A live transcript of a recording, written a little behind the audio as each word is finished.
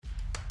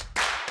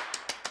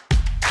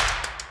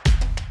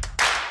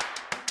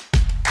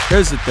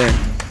Here's the thing.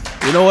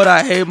 You know what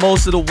I hate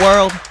most in the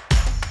world?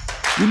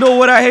 You know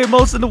what I hate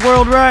most in the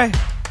world, right?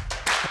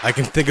 I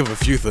can think of a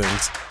few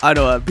things. I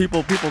know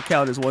people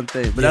count as one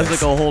thing, but Yes.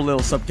 that's like a whole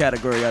little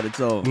subcategory on its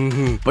own.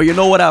 Mm-hmm. But you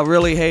know what I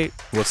really hate?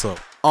 What's up?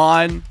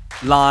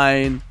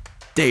 Online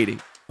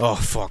dating. Oh,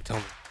 fuck. Tell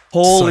me.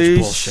 Holy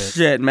Such bullshit.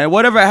 shit, man.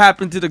 Whatever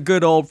happened to the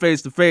good old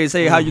face-to-face?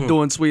 Hey, how you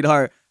doing,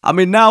 sweetheart? I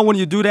mean, now when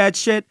you do that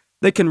shit,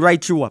 they can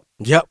write you up.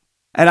 Yep.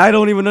 And I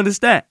don't even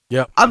understand.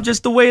 Yep. I'm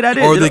just the way that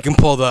is. Or you they know? can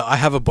pull the I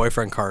have a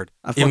boyfriend card.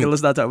 Let's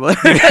not talk about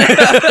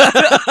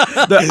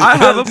it. I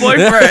have a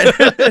boyfriend.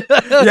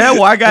 Yeah,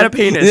 well, I got a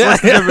penis.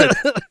 What's the difference?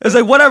 It's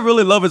like, what I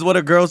really love is when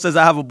a girl says,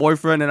 I have a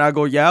boyfriend, and I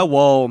go, yeah,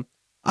 well,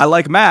 I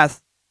like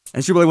math.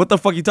 And she'll be like, what the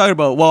fuck are you talking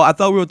about? Well, I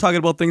thought we were talking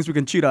about things we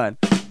can cheat on.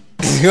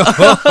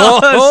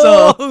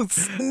 Oh,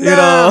 You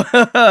know,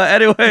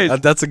 anyways.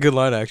 That's a good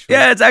line, actually.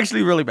 Yeah, it's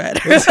actually really bad.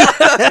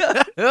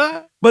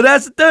 But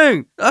that's the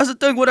thing. That's the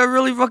thing. What I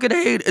really fucking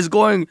hate is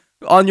going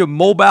on your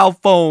mobile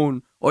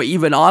phone or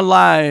even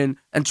online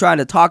and trying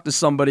to talk to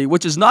somebody,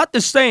 which is not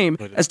the same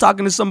as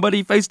talking to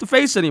somebody face to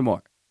face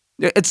anymore.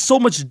 It's so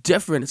much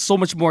different. It's so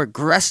much more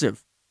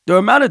aggressive. The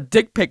amount of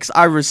dick pics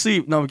I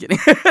received. No, I'm kidding.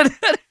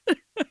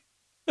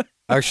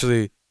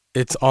 Actually,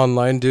 it's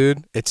online,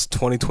 dude. It's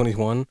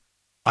 2021.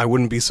 I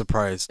wouldn't be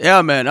surprised.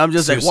 Yeah, man. I'm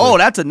just Seriously. like, whoa,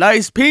 that's a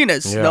nice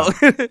penis. Yeah. No.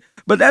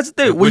 But that's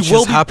the thing. Which we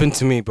will just happened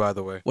to me, by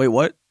the way. Wait,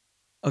 what?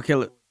 Okay,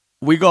 look,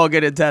 we gonna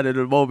get into that in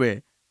a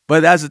moment.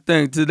 But that's the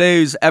thing.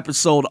 Today's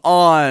episode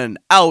on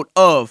Out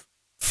of.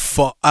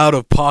 Out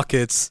of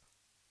pockets.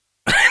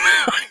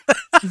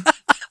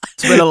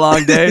 It's been a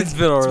long day. It's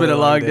been a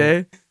long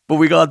day. But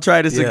we gonna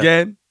try this Yeah.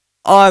 again.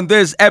 On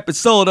this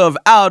episode of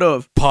Out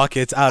of.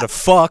 Pockets out of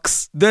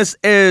fucks. This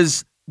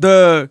is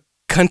the.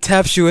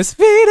 Contemptuous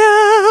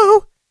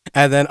Vito.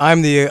 And then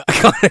I'm the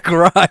iconic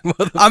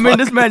rhyme. I mean,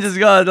 this man just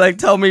gonna like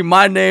tell me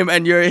my name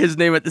and his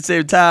name at the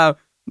same time.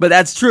 But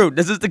that's true.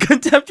 This is the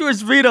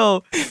Contemptuous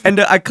Vito and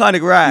the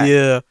iconic rap.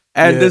 Yeah.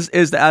 And yeah. this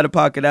is the Out of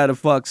Pocket, Out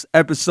of Fucks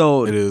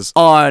episode. It is.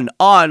 On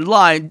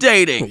online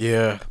dating.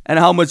 Yeah. And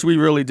how much we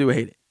really do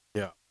hate it.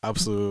 Yeah.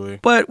 Absolutely.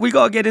 But we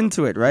gotta get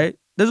into it, right?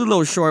 There's a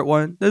little short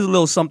one. There's a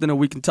little something that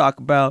we can talk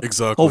about.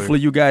 Exactly. Hopefully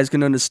you guys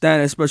can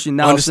understand, especially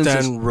now since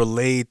Understand,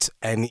 relate,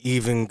 and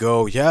even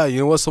go, yeah, you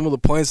know what? Some of the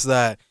points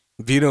that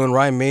Vito and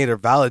Ryan made are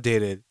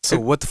validated. So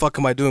what the fuck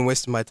am I doing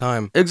wasting my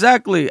time?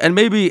 exactly. And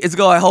maybe it's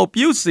gonna help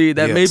you see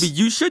that Yes. maybe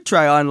you should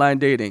try online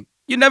dating.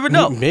 You never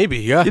know. Maybe,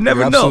 yeah. You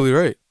never You're know. absolutely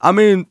right. I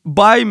mean,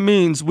 by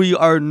means, we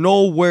are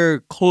nowhere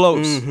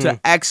close to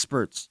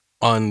experts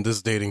On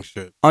this dating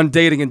shit. on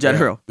dating in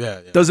general.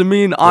 Yeah. Doesn't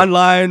mean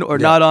online or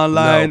Yeah. not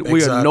online. No, we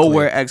are exactly.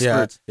 nowhere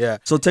experts. Yeah.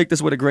 So take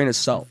this with a grain of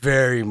salt.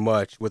 Very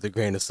much with a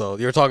grain of salt.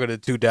 You're talking to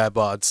two dad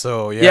bods,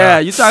 so yeah. Yeah,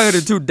 you're talking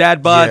to two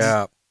dad bods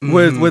Yeah.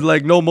 with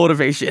like no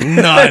motivation.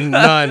 None.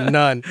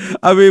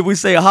 I mean, we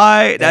say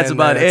hi. That's And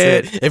about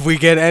that's it. If we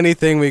get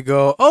anything, we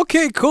go,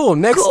 okay, cool,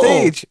 next Cool.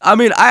 stage. I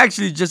mean, I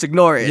actually just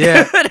ignore it.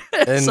 Yeah.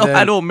 And so then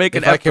I don't make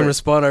an if I can effort.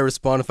 respond, I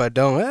respond. If I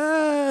don't,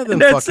 then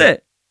And that's fuck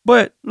it.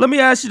 But let me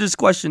ask you this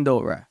question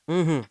though, right?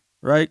 Mm-hmm.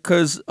 Right?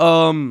 Because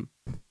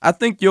I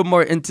think you're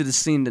more into the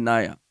scene than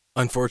I am.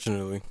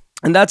 Unfortunately.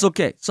 And that's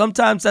okay.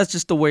 Sometimes that's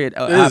just the way it It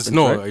happens. is.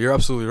 No, right? you're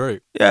absolutely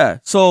right. Yeah.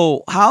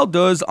 So how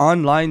does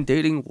online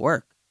dating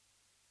work?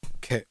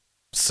 Okay.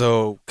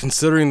 So,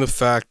 considering the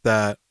fact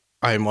that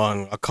I'm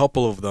on a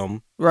couple of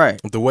them, Right.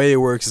 the way it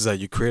works is that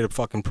you create a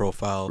fucking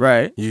profile.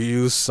 Right. You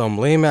use some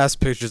lame ass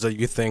pictures that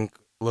you think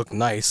look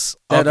nice.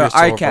 That of are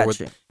yourself or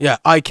eye-catching. Yeah,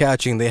 eye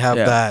catching. They have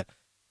Yeah. that.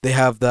 They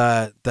have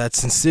that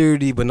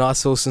sincerity, but not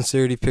so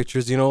sincerity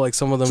pictures. You know, like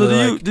some of them. So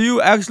are do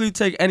you actually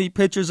take any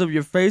pictures of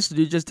your face, or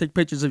do you just take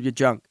pictures of your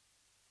junk?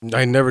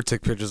 I never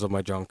take pictures of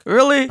my junk.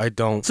 Really? I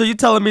don't. So you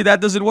telling me that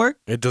doesn't work?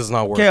 It does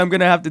not work. Okay, I'm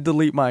gonna have to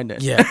delete mine then.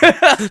 Yeah.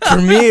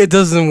 For me, it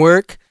doesn't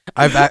work.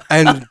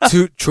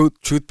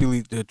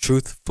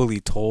 Truthfully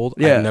told,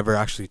 Yeah. I've never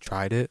actually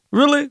tried it.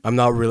 Really? I'm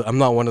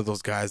not one of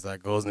those guys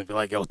that goes and be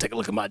like, yo, take a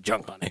look at my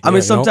junk on it. I mean, You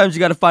know? sometimes you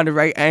got to find the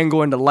right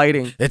angle and the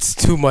lighting. It's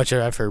too much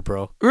effort,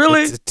 bro.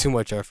 Really? It's too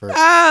much effort.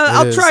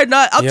 I'll is. try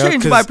not. I'll Yeah,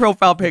 change 'cause- my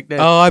profile pic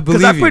then. Oh, I believe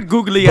Because I you. put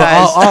googly But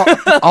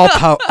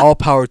eyes. all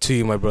power to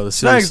you, my brother. Thanks,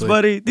 Seriously.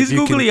 buddy. If These you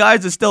can- googly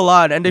eyes are still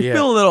on, and they Yeah.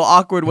 feel a little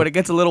awkward when it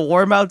gets a little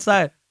warm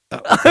outside.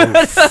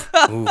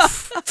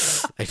 Oof.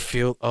 I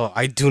feel. Oh,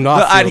 I do not.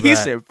 The feel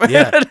adhesive. That.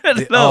 Yeah.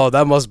 No. Oh,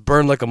 that must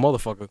burn like a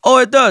motherfucker. Oh,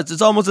 it does.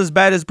 It's almost as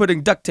bad as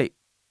putting duct tape.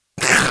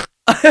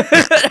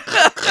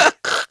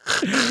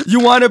 You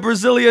want a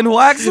Brazilian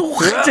wax?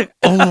 But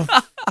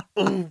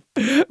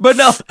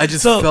no. I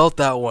just so- felt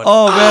that one.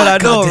 Oh man, I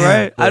know, goddamn.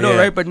 right? I But know, yeah.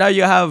 right? But now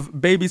you have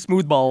baby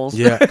smooth balls.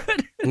 Yeah.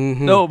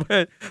 Mhm. No,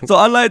 but so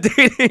online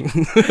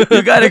dating,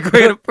 you gotta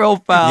create a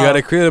profile. You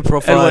gotta create a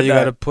profile. whatnot. You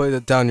gotta put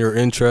it down your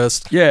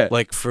interest. Yeah.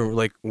 Like for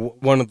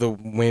one of the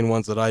main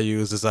ones that I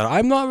use is that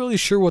I'm not really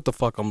sure what the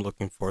fuck I'm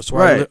looking for. So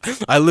Right.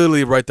 I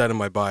literally write that in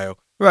my bio.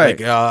 Right.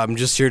 Like I'm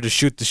just here to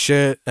shoot the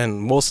shit,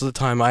 and most of the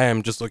time I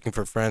am just looking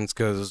for friends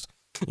because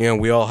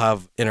we all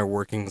have inner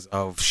workings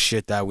of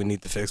shit that we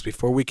need to fix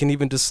before we can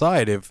even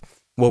decide if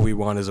what we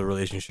want is a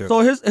relationship. So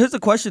here's the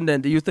question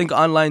then. Do you think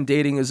online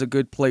dating is a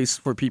good place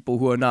for people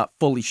who are not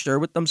fully sure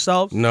with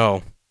themselves?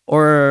 No.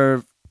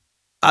 Or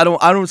I don't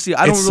It's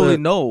really a-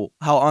 know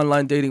how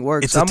online dating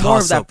works. it's a I'm more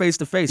of that toss-up. face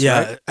to face, Yeah,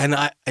 right? and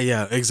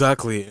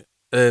exactly.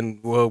 And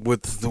well,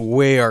 with the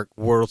way our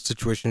world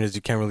situation is,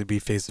 you can't really be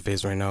face to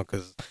face right now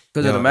because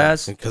Because of the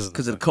mask, because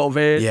because of the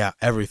COVID, yeah,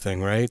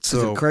 everything, right? because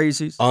of So the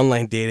crazies.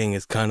 online dating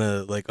is kind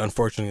of like,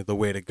 unfortunately, the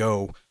way to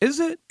go.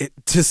 Is it? It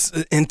just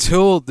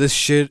until this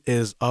shit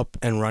is up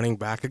and running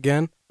back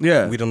again.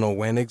 Yeah. We don't know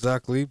when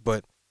exactly,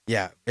 but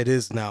yeah, it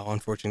is now,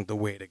 unfortunately, the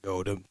way to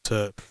go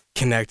to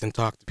connect and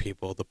talk to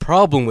people. The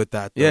problem with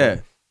that, though, Yeah.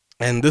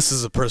 and this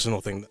is a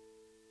personal thing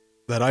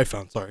that I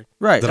found,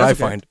 Right. that that's I okay.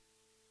 find,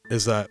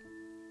 is that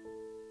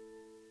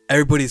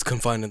everybody's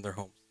confined in their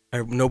homes.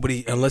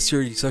 Nobody, unless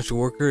you're an essential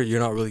worker, you're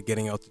not really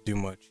getting out to do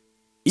much.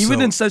 Even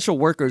So, essential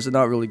workers are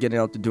not really getting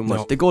out to do much.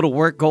 No. They go to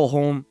work, go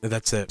home,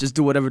 that's it. just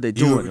do whatever they're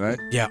doing, right?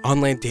 Yeah,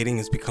 online dating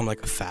has become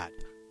like a fad.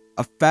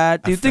 A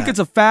fad. Do A you think fad it's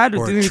a fad or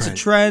or do a you think it's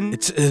a trend?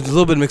 It's a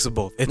little bit mix of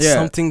both. It's Yeah.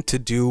 something to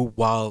do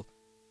while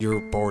you're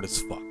bored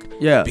as fuck.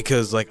 Yeah.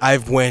 Because like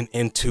I've went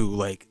into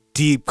like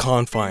deep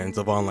confines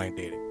of online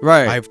dating.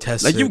 Right. I've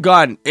tested. Like you've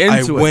gotten I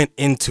into it. went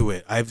into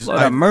it. I've Lord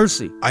have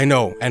mercy. I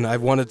know, and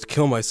I've wanted to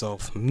kill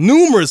myself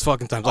numerous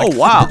fucking times. Like, Oh,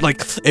 wow.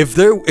 Like if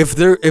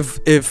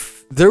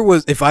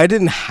I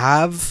didn't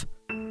have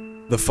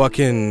the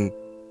fucking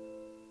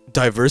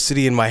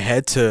diversity in my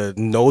head to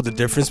know the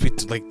difference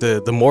between like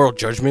the moral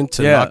judgment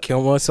to Yeah. not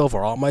kill myself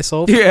or out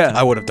myself, Yeah.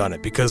 I would have done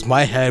it because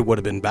my head would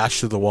have been bashed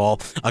to the wall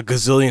a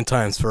gazillion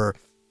times for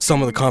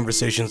some of the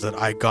conversations that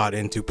I got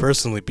into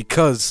personally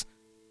because,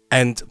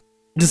 and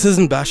this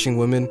isn't bashing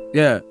women,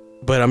 Yeah.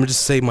 but I'm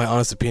just saying my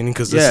honest opinion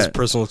because this Yeah. is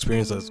personal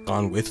experience that's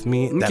gone with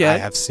me that Okay. I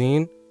have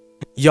seen.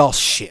 Y'all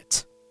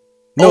shit.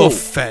 No Oh.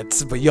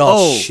 offense, but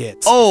y'all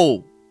shit.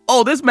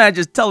 Oh, this man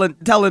just telling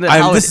it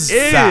how This it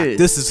is fact.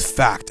 This is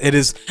fact. It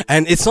is,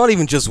 and it's not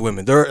even just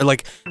women. There are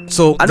like,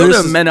 so I know there's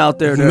there are men out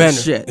there that are men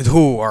shit.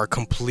 who are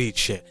complete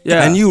shit.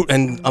 Yeah.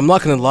 And I'm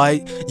not gonna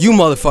lie, you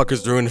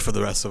motherfuckers ruin it for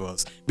the rest of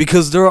us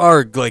because there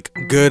are like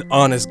good,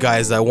 honest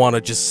guys that want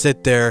to just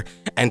sit there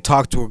and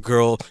talk to a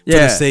girl for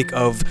Yeah. the sake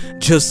of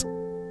just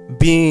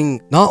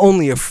being not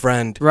only a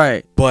friend,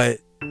 Right. but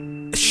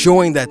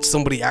showing that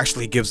somebody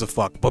actually gives a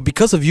fuck. But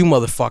because of you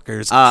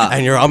motherfuckers,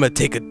 and I'm gonna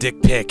take a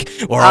dick pic,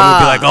 or I'm gonna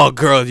be like, oh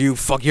girl,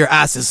 your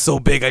ass is so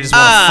big, I just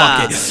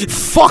wanna fuck it.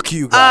 Fuck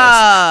you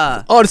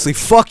guys. Honestly,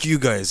 fuck you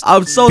guys.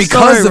 I'm so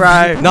Because sorry, of-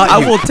 Ryan. not I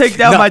you. will take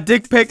down No. my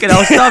dick pic and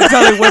I'll stop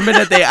telling women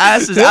that their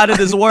ass is out of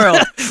this world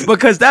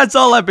because that's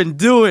all I've been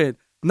doing.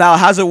 Now,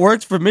 has it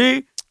worked for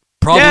me?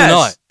 Probably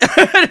Yes.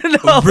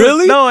 not. No,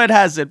 Really? No, it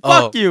hasn't.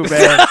 Fuck Oh. you,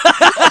 man.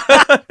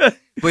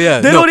 But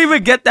yeah, They no. don't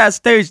even get that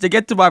stage. They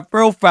get to my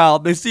profile,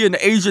 they see an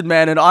Asian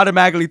man and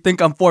automatically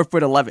think I'm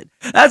 4'11".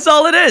 That's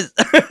all it is.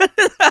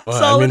 That's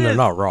Well, all I mean, it they're is.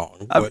 not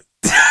wrong. But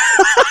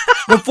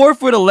The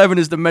 4'11"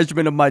 is the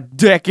measurement of my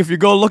dick. If you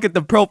go look at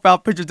the profile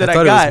pictures that I I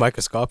thought got, it was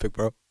microscopic,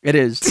 bro. it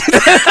is.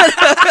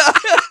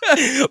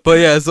 But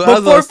yeah, so But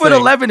as I was saying-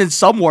 4'11" in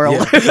some world.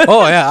 Yeah.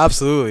 Oh yeah,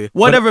 absolutely.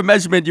 Whatever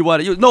measurement you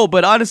want to use. No,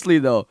 but honestly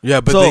though.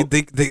 Yeah, but so,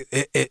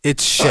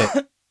 it's shit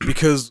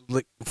because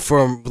like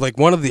from like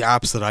one of the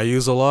apps that I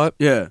use a lot,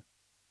 yeah.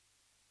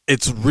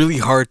 it's really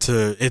hard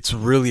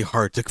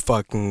to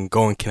fucking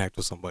go and connect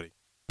with somebody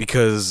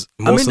because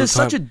most I mean, of there's the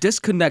time such a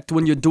disconnect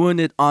when you're doing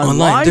it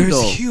online there's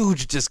though.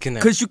 huge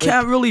disconnect Because you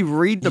can't really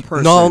read the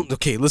person. No,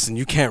 okay, listen,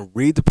 you can't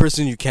read the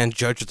person, you can't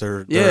judge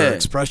their Yeah.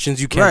 expressions,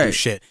 you can't do Right.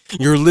 shit.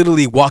 You're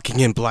literally walking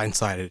in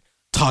blindsided,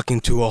 talking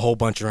to a whole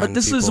bunch of random But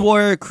this people. is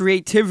where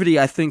creativity,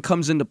 I think,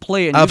 comes into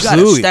play, and you gotta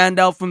Absolutely. stand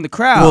out from the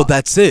crowd. Well,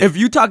 that's it. If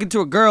you talking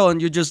to a girl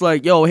and you're just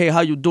like, "Yo, hey, how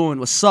you doing?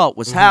 What's up?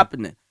 What's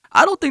happening?"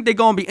 I don't think they're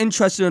gonna be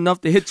interested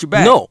enough to hit you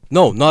back. No,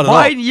 not at all.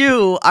 Mind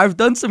you, I've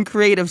done some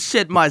creative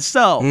shit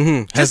myself.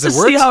 Mhm. Has Just it to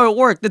see worked? how it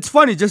worked. It's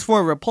funny, just for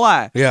a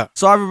reply. Yeah.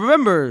 So I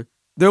remember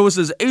there was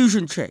this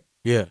Asian chick,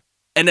 Yeah.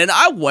 and then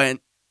I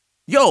went,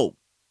 "Yo,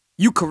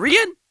 you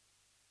Korean?"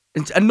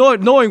 And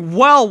knowing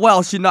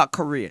well she's not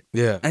Korean.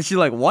 Yeah. And she's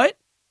like, "What?"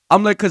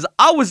 I'm like, "Cause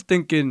I was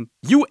thinking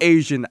you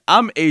Asian,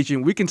 I'm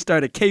Asian. We can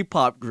start a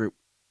K-pop group."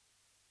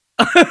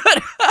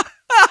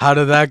 How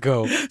did that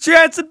go? She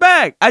answered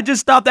back. I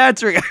just stopped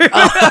answering. She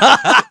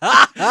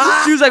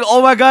was like,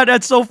 "Oh my god,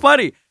 that's so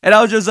funny," and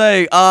I was just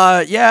like,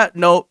 yeah,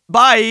 no,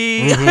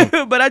 bye."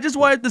 But I just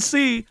wanted to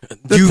see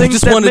the You things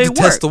just that wanted may to work.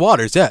 test the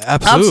waters. Yeah,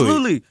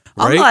 absolutely.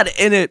 I'm Right? not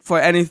in it for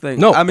anything.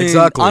 No, I mean,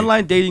 exactly.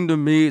 online dating to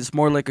me is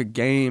more like a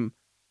game.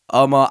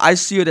 I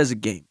see it as a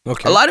game.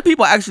 Okay. A lot of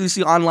people actually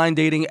see online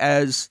dating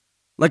as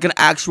like an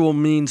actual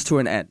means to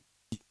an end.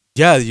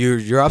 Yeah,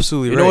 you're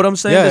absolutely right. You know what I'm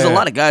saying? Yeah, There's yeah. a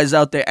lot of guys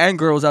out there and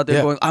girls out there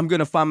Yeah. going, "I'm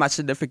gonna find my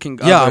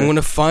significant other." Yeah, I'm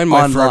gonna find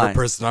my forever online.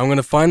 person. I'm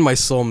gonna find my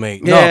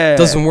soulmate. No, Yeah. it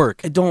doesn't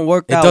work. It don't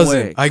work It that doesn't.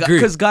 way. I agree.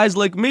 Because guys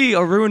like me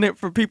are ruining it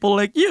for people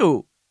like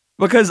you.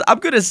 Because I'm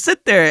gonna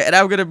sit there and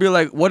I'm gonna be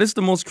like, "What is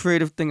the most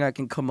creative thing I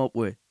can come up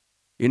with?"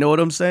 You know what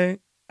I'm saying?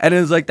 And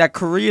it's like that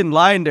Korean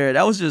line there.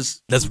 That was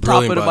just That's top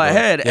brilliant, of my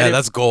head. Yeah, and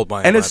that's gold,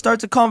 man. And it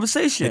starts a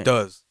conversation. It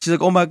does. She's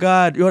like, "Oh my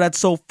god, yo, that's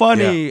so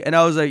funny." Yeah. And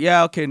I was like,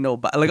 "Yeah, okay, no."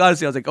 But like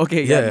honestly, I was like,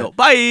 "Okay, yeah, no,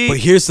 bye." But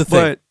here's the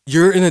thing: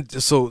 you're in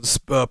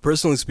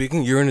personally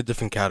speaking, you're in a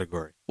different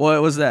category.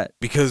 What was that?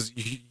 Because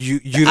you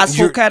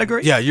asshole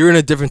category. Yeah, you're in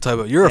a different type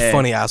of. You're a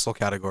funny asshole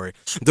category.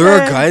 There are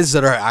guys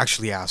that are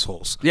actually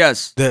assholes.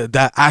 Yes.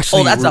 That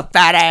actually. Oh, that's a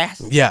fat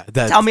ass. Yeah.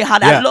 Tell me how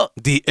that look.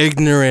 The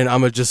ignorant.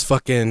 I'ma just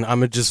fucking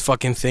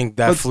think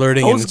that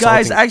flirting. Those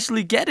guys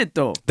actually get it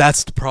though.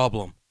 That's the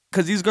problem.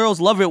 Because these girls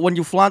love it when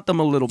you flaunt them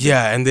a little bit.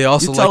 Yeah, and they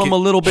also you tell them a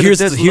little bit of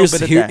this, a little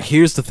bit of that.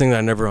 Here's the thing that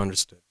I never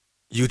understood.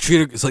 You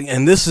treat it, it's like,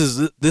 and this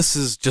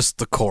is just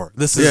the core.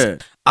 This is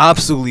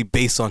absolutely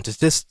based on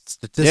statistics.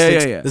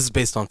 Yeah. This is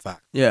based on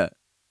fact. Yeah.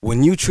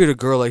 When you treat a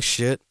girl like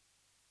shit,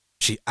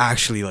 she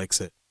actually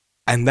likes it,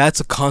 and that's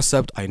a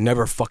concept I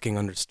never fucking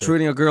understood.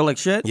 Treating a girl like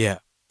shit. Yeah.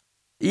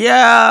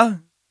 Yeah.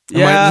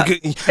 Yeah.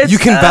 You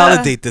can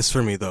validate this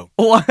for me though.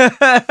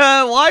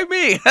 Why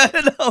me?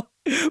 No.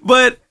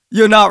 But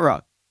you're not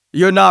wrong.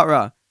 You're not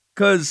wrong.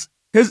 Because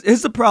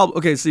here's the problem.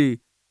 Okay, see,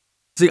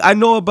 I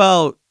know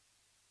about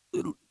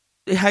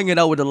hanging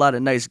out with a lot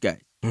of nice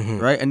guys,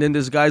 right? And then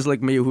there's guys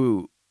like me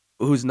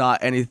who's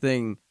not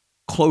anything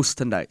close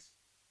to nice.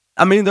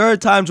 I mean, there are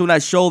times when I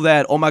show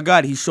that, oh my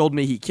God, he showed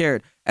me he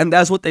cared. And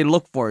that's what they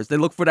look for. Is they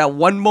look for that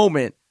one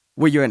moment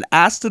where you're an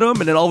ass to them,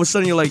 and then all of a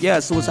sudden you're like,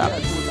 yeah, so what's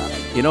happening?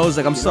 You know, it's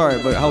like, I'm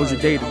sorry, but how was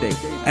your day today?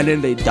 And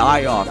then they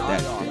die off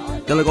that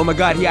shit. They're like, oh my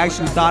God, he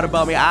actually thought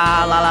about me.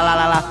 La la la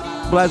la la.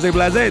 Blase,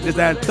 this,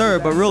 that, and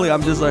third. But really,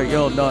 I'm just like,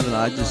 yo, no.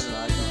 I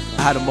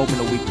had a moment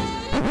of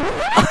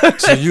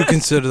weakness. So you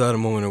consider that a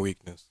moment of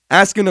weakness?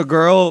 Asking a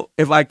girl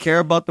if I care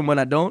about them when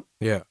I don't?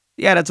 Yeah.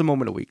 Yeah, that's a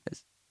moment of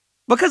weakness.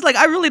 Because, like,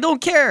 I really don't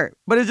care.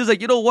 But it's just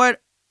like, you know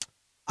what?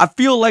 I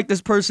feel like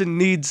this person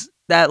needs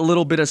that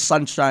little bit of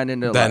sunshine in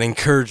their life.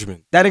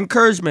 That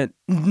encouragement.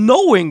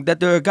 Knowing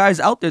that there are guys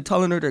out there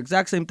telling her the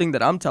exact same thing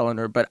that I'm telling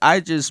her, but I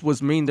just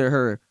was mean to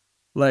her,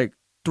 like,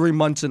 3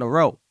 months in a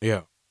row.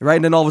 Yeah. Right?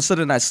 And then all of a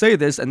sudden I say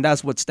this, and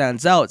that's what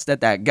stands out. It's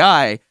that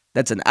guy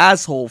that's an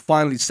asshole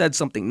finally said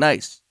something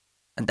nice.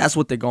 And that's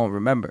what they're going to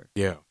remember.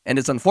 Yeah. And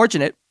it's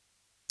unfortunate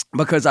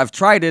because I've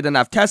tried it and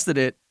I've tested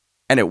it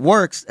and it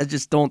works. I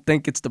just don't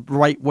think it's the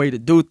right way to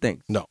do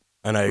things. No.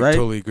 And I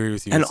totally agree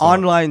with you. And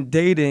online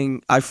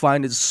dating, I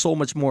find, is so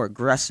much more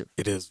aggressive.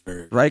 It is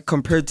very aggressive. Right?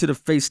 Compared to the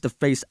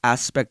face-to-face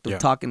aspect of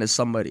talking to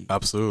somebody.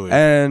 Absolutely.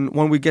 And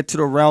when we get to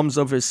the realms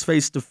of is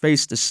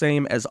face-to-face the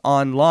same as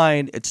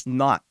online, it's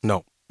not.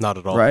 No. Not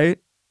at all. Right?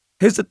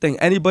 Here's the thing.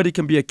 Anybody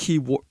can be a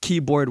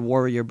keyboard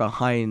warrior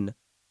behind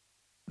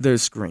their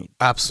screen.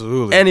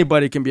 Absolutely.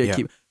 Anybody can be a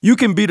keyboard. You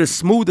can be the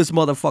smoothest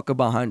motherfucker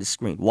behind the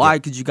screen. Why?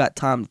 Because you got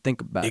time to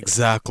think about it.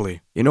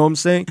 Exactly. You know what I'm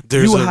saying?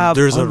 There's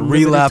a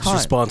relapse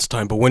response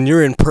time. But when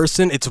you're in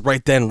person, it's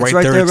right then, right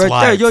there, it's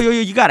live. Yo,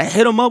 you got to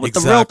hit them up with the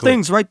real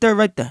things right there.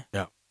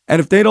 Yeah.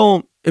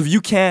 And if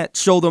you can't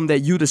show them that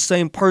you the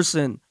same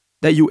person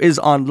that you is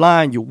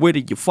online, you're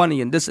witty, you're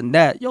funny, and this and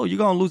that, yo, you're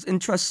going to lose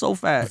interest so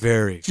fast.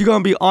 Very. You're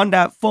going to be on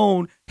that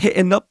phone,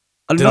 hitting up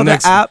another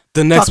app,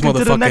 the next talking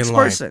to the next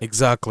line. person.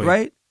 Exactly.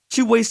 Right?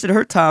 She wasted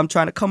her time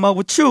trying to come out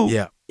with you.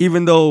 Yeah.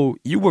 Even though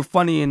you were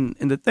funny in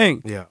the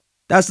thing. Yeah.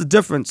 That's the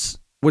difference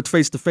with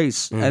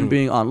face-to-face and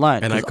being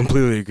online. And I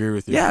completely agree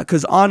with you. Yeah,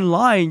 because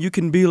online, you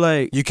can be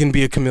like... You can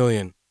be a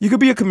chameleon. You could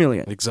be a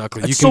chameleon.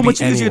 Exactly. It's so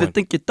much easier to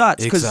think your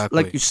thoughts. Because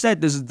Exactly. like you said,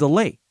 there's a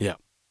delay. Yeah.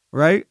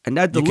 Right? And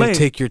that delay... You can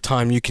take your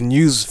time. You can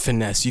use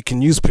finesse. You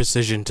can use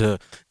precision to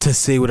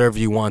say whatever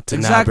you want to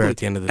nabber at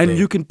the end of the day. And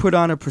you can put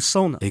on a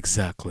persona.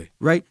 Exactly.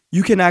 Right?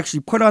 You can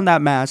actually put on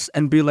that mask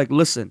and be like,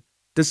 listen,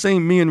 this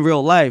ain't me in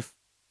real life,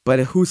 but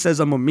who says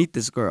I'm going to meet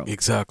this girl?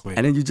 Exactly.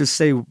 And then you just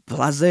say,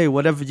 blase,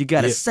 whatever you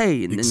got to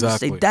say. And then you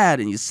say that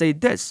and you say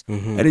this.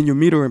 And then you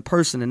meet her in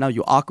person and now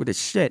you're awkward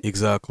as shit.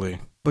 Exactly.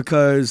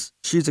 Because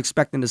she's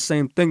expecting the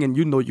same thing and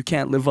you know you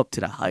can't live up to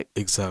the hype.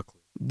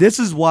 Exactly. This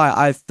is why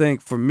I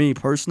think, for me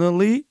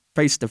personally,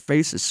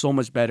 face-to-face is so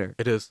much better.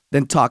 It is.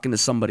 Than talking to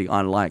somebody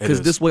online.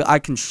 Because this way I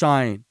can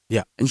shine.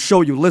 Yeah. And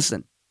show you,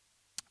 listen,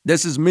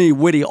 this is me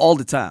witty all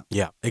the time.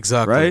 Yeah,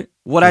 exactly. Right?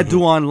 What I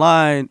do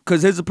online,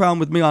 because here's the problem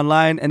with me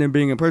online and then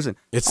being in person.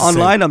 It's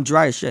online, I'm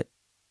dry as shit.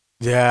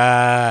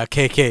 Yeah,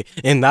 KK.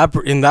 In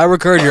that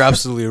regard, you're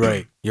absolutely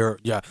right.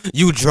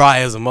 You dry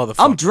as a motherfucker.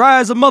 I'm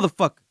dry as a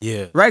motherfucker.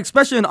 Yeah. Right?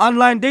 Especially in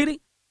online dating.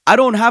 I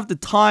don't have the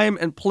time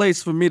and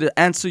place for me to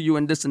answer you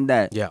and this and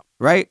that. Yeah.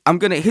 Right? I'm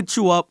going to hit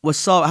you up.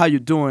 What's up? How you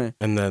doing?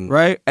 And then.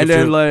 Right? And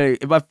then,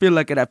 like, if I feel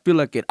like it, I feel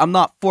like it. I'm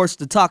not forced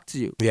to talk to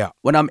you. Yeah.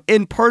 When I'm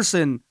in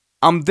person,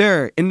 I'm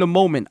there in the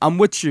moment. I'm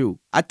with you.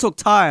 I took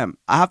time.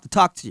 I have to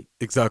talk to you.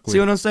 Exactly. See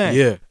what I'm saying?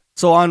 Yeah.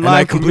 So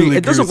online, for me,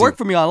 it doesn't work you.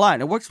 for me online.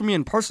 It works for me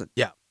in person.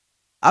 Yeah.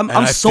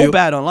 I'm so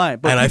bad online.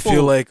 But I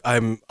feel like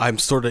I'm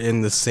sort of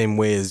in the same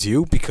way as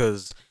you,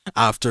 because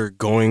after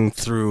going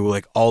through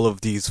like all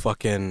of these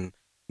fucking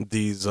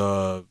these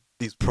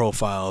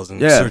profiles and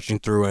searching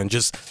through and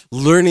just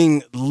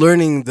learning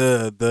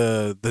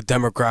the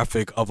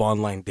demographic of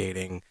online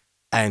dating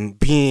and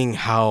being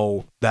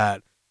how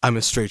that I'm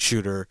a straight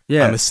shooter.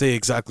 Yeah. I'm gonna say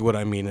exactly what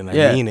I mean, and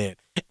I mean it.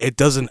 It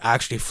doesn't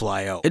actually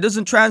fly out. It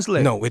doesn't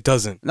translate. No, it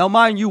doesn't. Now,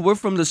 mind you, we're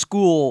from the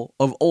school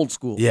of old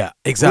school. Yeah,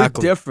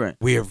 exactly. We're different.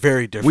 We are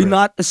very different. We're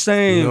not the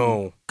same.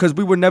 No. Because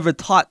we were never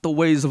taught the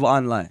ways of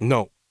online.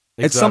 No.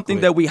 Exactly. It's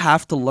something that we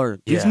have to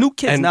learn. These new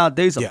kids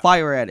nowadays are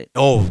fire at it.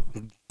 Oh,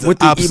 with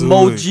the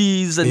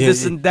emojis and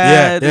this and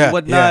that and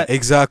whatnot. Yeah,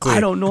 exactly.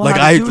 I don't know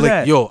how to do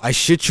that. Yo, I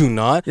shit you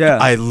not. Yeah.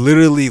 I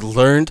literally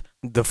learned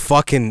the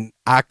fucking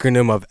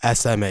acronym of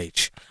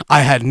SMH.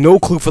 I had no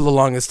clue for the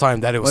longest time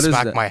that it was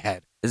smack my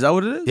head. Is that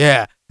what it is?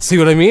 Yeah. See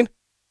what I mean?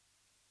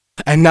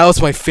 And now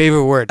it's my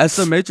favorite word.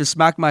 SMH is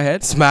smack my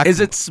head? Smack. Is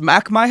it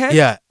smack my head?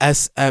 Yeah,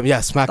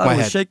 smack my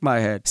head. Shake my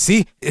head.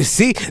 See,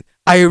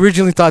 I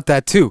originally thought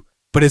that too,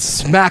 but it's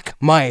smack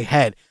my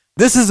head.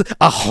 This is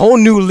a whole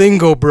new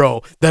lingo,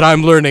 bro, that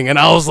I'm learning, and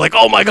I was like,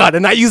 oh my god,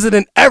 and I use it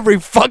in every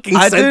fucking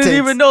sentence. I didn't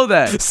even know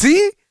that.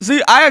 See,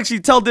 I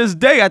actually till this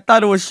day I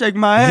thought it was shake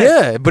my head.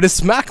 Yeah, but it's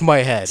smack my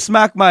head.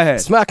 Smack my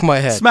head. Smack my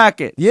head.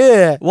 Smack it.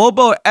 Yeah. What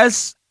about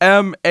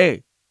SMA?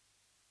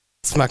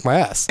 Smack my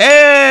ass.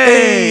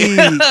 Hey!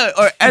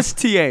 Or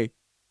STA.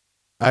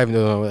 I have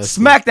no idea.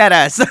 Smack that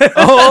ass.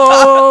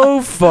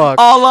 Oh, fuck.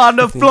 All on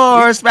the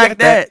floor. Smack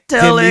that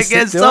till it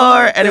gets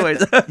sore.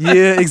 Anyways.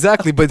 Yeah,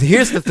 exactly. But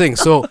here's the thing.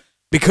 So,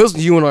 because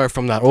you and I are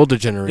from that older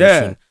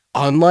generation,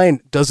 online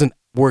doesn't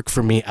work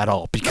for me at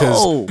all.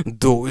 Because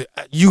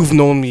you've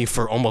known me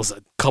for almost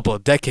a couple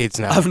of decades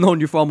now. I've known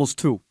you for almost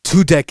 2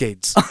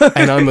 decades.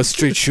 And I'm a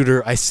straight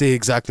shooter. I say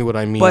exactly what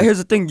I mean. But here's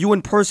the thing. You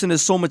in person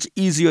is so much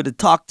easier to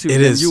talk to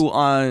than you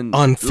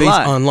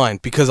online.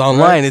 Because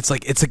online, it's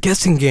like, it's a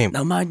guessing game.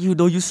 Now, mind you,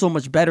 though, you're so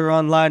much better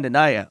online than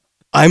I am.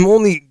 I'm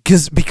only,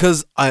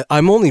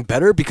 I'm only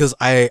better because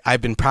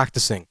I've been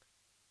practicing.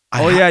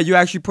 You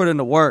actually put in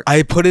the work.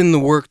 I put in the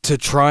work to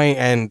try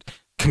and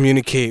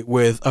communicate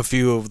with a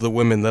few of the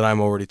women that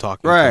I'm already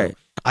talking to.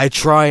 I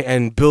try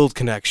and build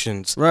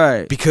connections.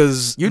 Right.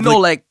 Because you know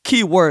like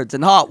keywords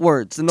and hot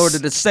words in order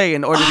to say,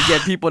 in order to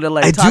get people to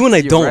like talk I do and to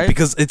I you, don't right?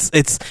 because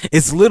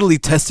it's literally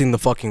testing the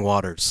fucking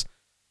waters.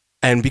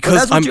 And because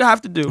that's what you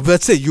have to do.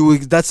 That's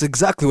it. That's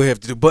exactly what you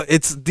have to do. But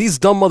it's these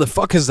dumb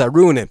motherfuckers that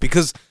ruin it.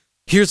 Because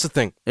here's the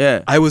thing.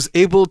 Yeah. I was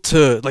able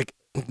to like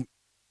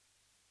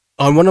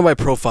on one of my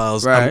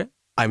profiles,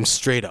 I'm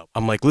straight up.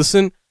 I'm like,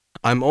 listen,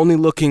 I'm only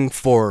looking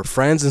for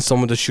friends and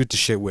someone to shoot the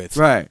shit with.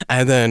 Right.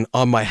 And then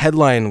on my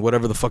headline,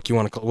 whatever the fuck you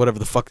want to call, whatever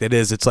the fuck that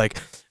is, it's like,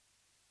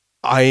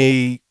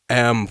 I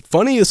am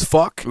funny as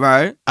fuck.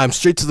 Right. I'm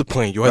straight to the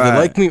point. You either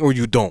like me or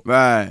you don't.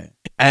 Right.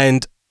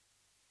 And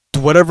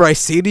whatever I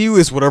say to you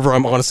is whatever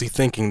I'm honestly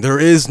thinking. There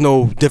is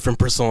no different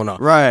persona.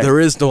 Right. There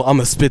is no, I'm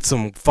gonna spit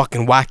some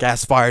fucking whack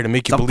ass fire to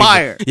make you believe.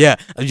 Fire.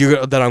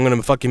 That I'm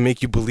gonna fucking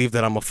make you believe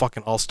that I'm a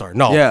fucking all-star.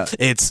 No. Yeah.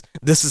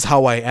 This is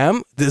how I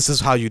am. This is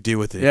how you deal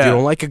with it. Yeah. If you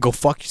don't like it, go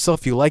fuck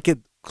yourself. If you like it,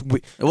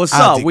 what's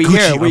up? We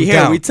here,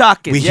 we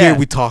talking. We here,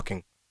 we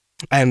talking.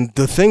 And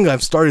the thing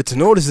I've started to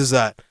notice is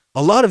that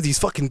a lot of these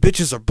fucking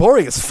bitches are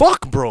boring as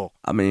fuck, bro.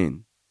 I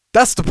mean,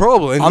 that's the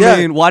problem. And I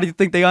mean, why do you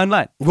think they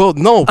online? Well,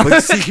 no,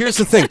 but see, here's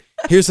the thing.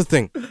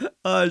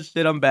 Oh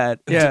shit, I'm bad.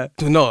 Yeah.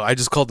 No, I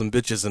just called them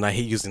bitches, and I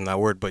hate using that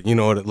word, but you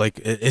know what? Like,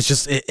 it's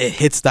just it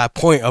hits that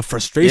point of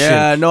frustration.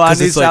 Yeah, no, I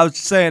see what you're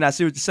saying. I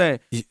see what you're saying.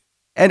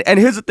 And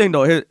here's the thing,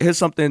 though. Here's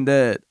something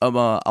that I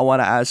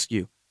want to ask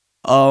you.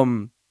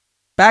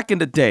 Back in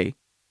the day,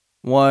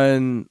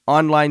 when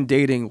online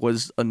dating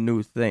was a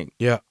new thing.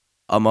 Yeah.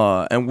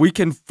 And we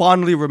can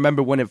fondly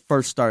remember when it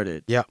first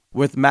started. Yeah.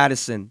 With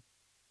Madison.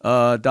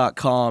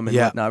 .com and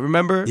whatnot.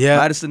 Remember?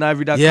 Yeah.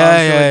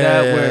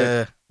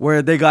 MadisonIvory.com.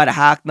 Where they got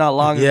hacked not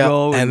long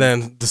ago. And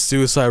then the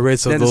suicide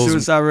rates of those. Then the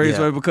suicide rates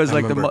were because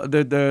like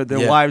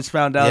their wives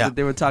found out that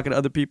they were talking to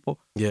other people.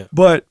 Yeah.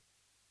 But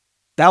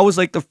that was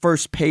like the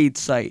first paid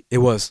site. It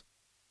was.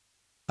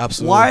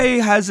 Absolutely. Why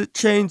has it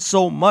changed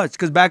so much?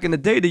 Because back in the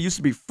day, they used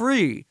to be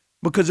free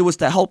because it was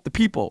to help the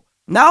people.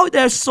 Now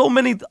there's so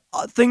many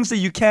things that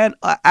you can't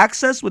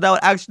access without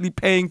actually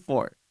paying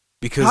for it.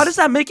 Because how does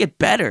that make it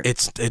better?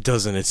 It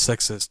doesn't. It's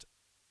sexist.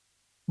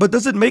 But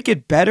does it make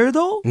it better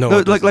though? No.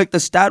 Like the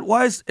stat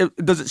wise,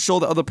 does it show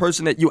the other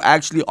person that you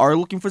actually are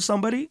looking for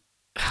somebody?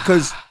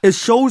 Because it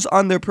shows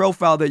on their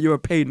profile that you're a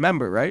paid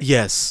member, right?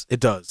 Yes, it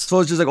does. So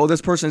it's just like, oh,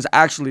 this person is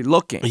actually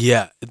looking.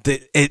 Yeah,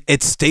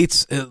 it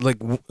states like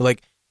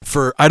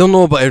for I don't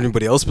know about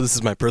everybody else, but this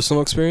is my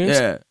personal experience.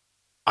 Yeah.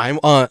 I'm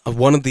on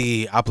one of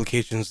the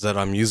applications that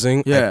I'm using.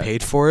 I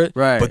paid for it,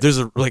 right? But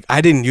there's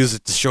I didn't use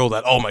it to show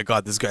that oh my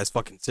god this guy's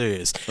fucking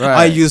serious. Right.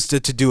 I used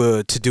it to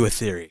do a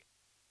theory.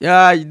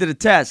 Yeah, you did a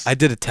test. I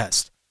did a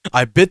test.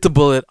 I bit the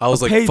bullet. I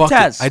was like, fuck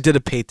test. it. I did a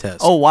pay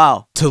test. Oh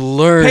wow! To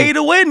learn. Pay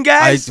to win,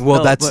 guys.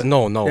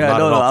 No, not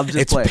at all. I'm just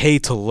it's playing. pay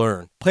to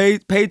learn. Pay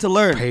to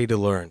learn. Pay to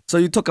learn. So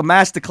you took a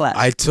master class.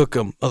 I took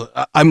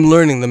I'm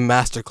learning the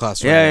master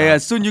class right now. Yeah.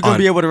 Soon you're gonna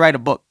be able to write a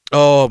book.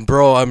 Oh,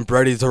 bro, I'm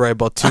ready to write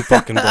about 2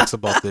 fucking books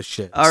about this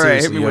shit. All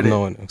right, hit me with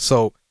it.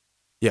 So,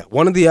 yeah,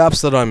 one of the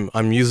apps that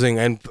I'm using,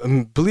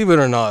 and believe it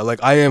or not,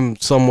 like I am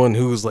someone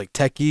who's like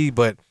techie,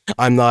 but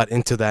I'm not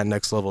into that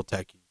next level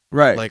techie.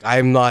 Right. Like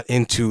I'm not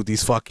into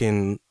these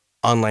fucking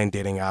online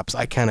dating apps.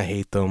 I kind of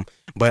hate them,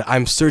 but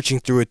I'm searching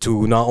through it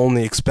to not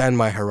only expand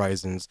my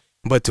horizons,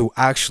 but to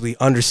actually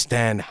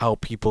understand how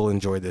people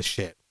enjoy this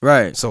shit.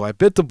 Right. So I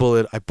bit the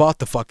bullet. I bought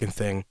the fucking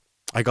thing.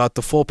 I got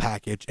the full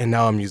package, and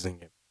now I'm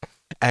using it.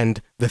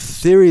 And the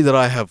theory that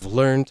I have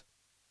learned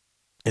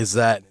is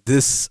that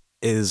this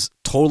is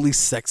totally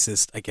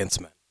sexist against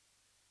men.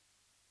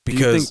 Because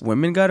do you think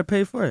women got to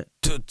pay for it?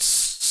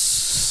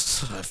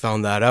 I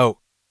found that out.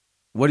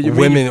 What do you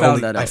mean you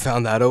found that out? I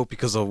found that out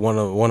because of one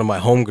of my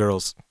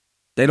homegirls.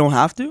 They don't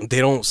have to? They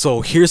don't.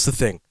 So here's the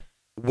thing.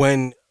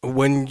 When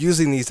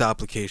using these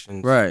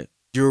applications, right,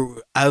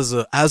 you're as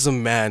a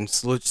man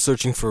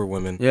searching for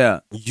women,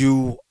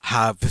 you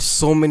have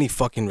so many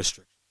fucking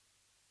restrictions.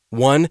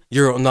 One,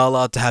 you're not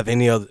allowed to have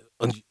any other.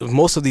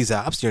 Most of these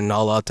apps, you're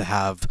not allowed to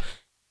have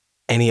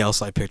any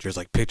outside pictures,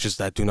 like pictures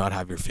that do not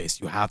have your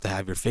face. You have to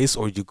have your face,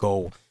 or you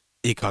go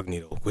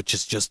incognito, which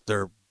is just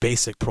their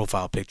basic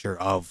profile picture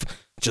of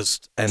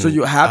just. And so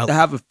you have to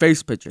have a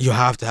face picture. You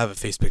have to have a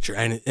face picture,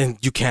 and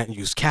you can't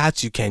use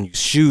cats, you can't use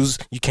shoes,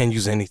 you can't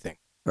use anything.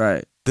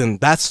 Right. Then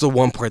that's the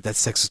one part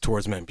that's sexist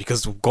towards men,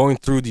 because going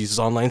through these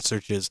online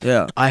searches,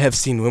 I have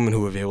seen women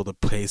who have been able to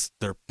place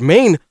their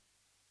main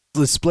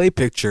display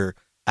picture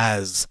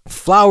as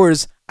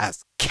flowers,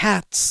 as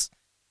cats,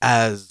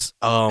 as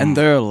and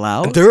they're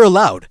allowed. They're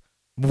allowed.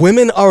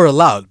 Women are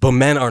allowed, but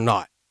men are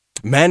not.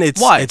 Men,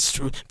 why? It's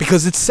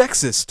because it's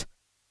sexist.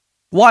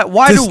 Why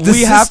do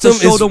we have to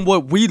show them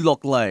what we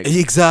look like?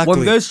 Exactly.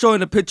 When they're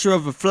showing a picture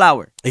of a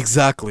flower.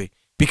 Exactly.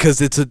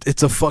 Because it's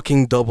a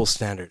fucking double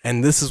standard,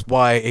 and this is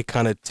why it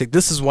kind of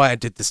this is why I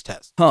did this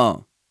test.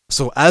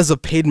 So as a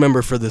paid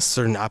member for this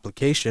certain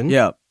application,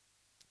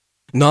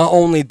 not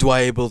only do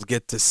I able to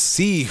get to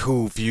see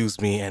who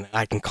views me and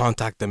I can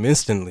contact them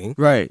instantly,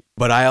 right,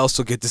 but I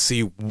also get to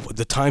see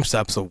the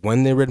timestamps of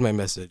when they read my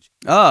message,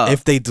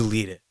 if they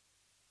delete it.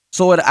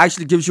 So it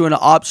actually gives you an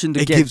option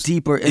to get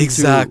deeper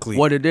into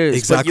what it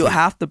is, but you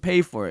have to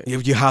pay for it.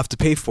 You have to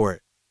pay for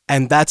it.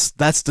 And that's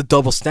the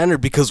double standard,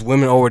 because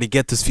women already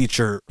get this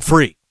feature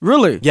free.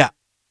 Really? Yeah.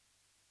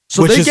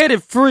 So they get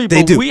it free,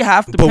 but we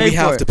have to pay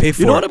for it.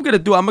 You know what I'm going to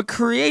do? I'm going to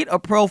create a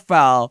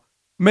profile,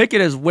 make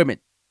it as women.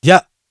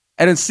 Yeah.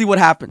 And then see what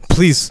happens.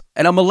 Please.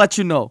 And I'm going to let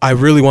you know. I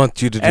really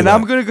want you to do that. And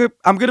I'm going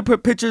to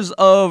put pictures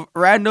of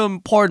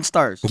random porn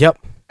stars. Yep.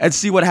 And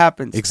see what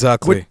happens.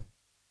 Exactly.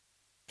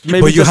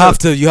 But you have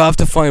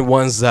to find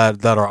ones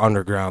that are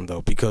underground,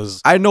 though, because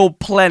I know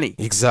plenty.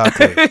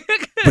 Exactly.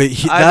 But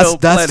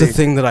that's the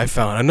thing that I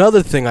found.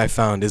 Another thing I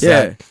found is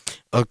that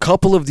a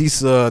couple of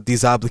these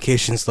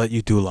applications let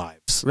you do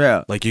lives.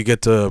 Yeah. Like you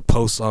get to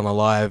post on a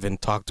live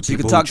and talk to people. You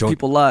can talk to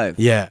people live.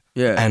 Yeah.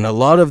 Yeah. And a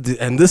lot of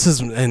and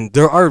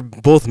there are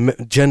both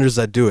genders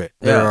that do it.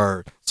 There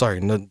are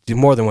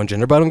more than one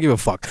gender, but I don't give a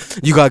fuck.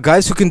 You got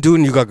guys who can do it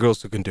and you got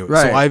girls who can do it.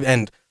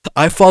 Right.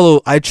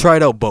 So I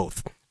tried out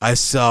both. I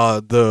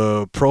saw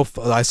the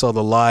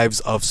lives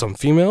of some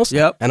females,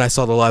 and I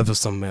saw the lives of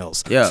some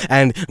males. Yeah.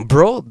 And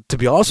bro, to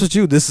be honest with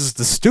you, this is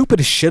the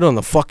stupidest shit on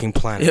the fucking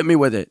planet. Hit me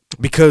with it.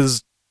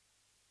 Because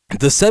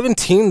the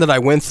 17 that I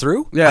went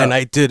through, and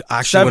I did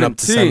actually went up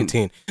to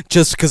 17,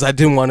 just because I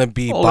didn't want to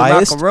be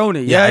biased.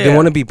 Macaroni. I didn't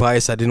want to be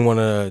biased. I didn't want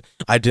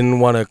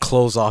to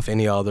close off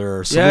any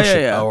other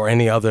solution or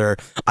any other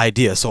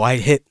idea. So I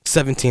hit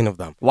 17 of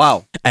them.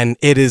 Wow. And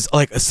it is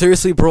like,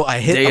 seriously, bro, I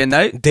hit day and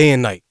night. Day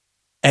and night.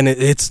 And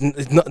it's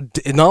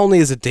not only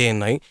is it day and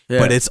night,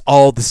 but it's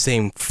all the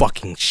same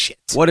fucking shit.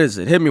 What is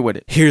it? Hit me with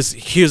it.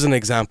 Here's an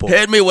example.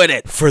 Hit me with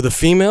it. For the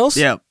females,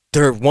 a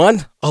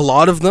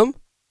lot of them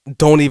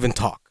don't even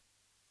talk.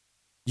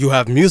 You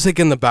have music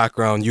in the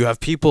background. You have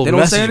people. They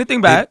don't say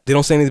anything back. They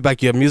don't say anything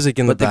back. You have music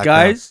in the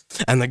background.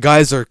 The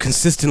guys are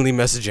consistently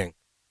messaging.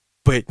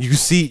 But you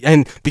see,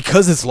 and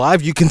because it's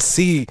live, you can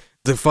see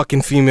the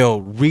fucking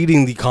female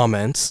reading the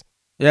comments.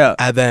 Yeah.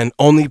 And then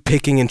only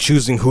picking and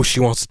choosing who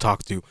she wants to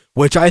talk to,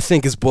 which I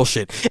think is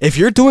bullshit. If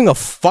you're doing a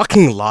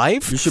fucking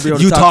live, you should be able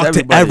to talk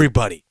to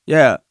everybody.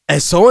 Yeah.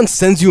 If someone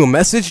sends you a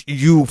message,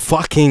 you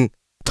fucking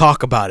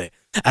talk about it.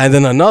 And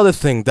then another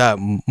thing that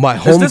my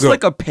homegirl... Is this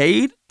like a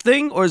paid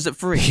thing or is it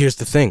free? Here's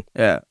the thing.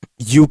 Yeah.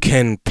 You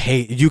can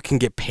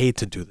get paid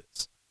to do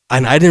this.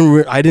 And I didn't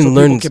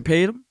learn... People can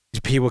pay them?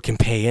 People can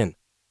pay in.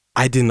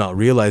 I did not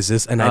realize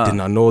this, and I did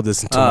not know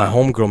this until my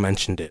homegirl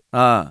mentioned it.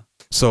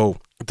 So...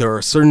 There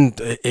are certain,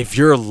 if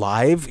your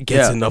live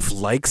gets enough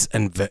likes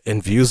and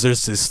views,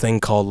 there's this thing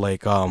called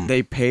like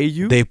they pay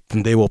you.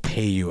 They will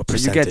pay you a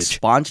percentage. You get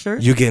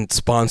sponsored. You get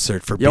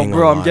sponsored for being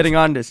bro, alive. I'm getting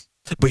on this.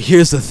 But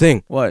here's the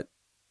thing. What?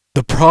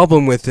 The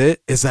problem with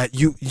it is that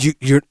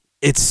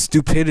it's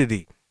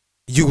stupidity.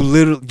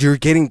 You're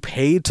getting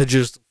paid to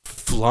just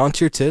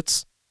flaunt your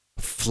tits,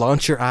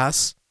 flaunt your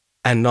ass,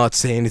 and not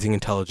say anything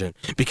intelligent,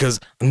 because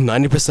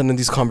 90% of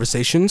these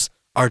conversations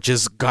are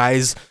just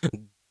guys.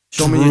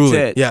 Show me your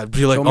tit. Yeah,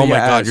 be like, oh my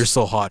god, you're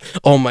so hot.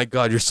 Oh my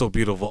god, you're so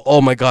beautiful. Oh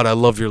my god, I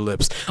love your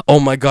lips. Oh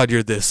my god,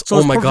 you're this. So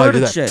oh my god,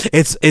 you're that. Shit.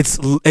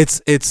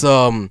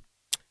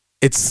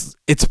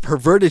 It's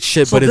perverted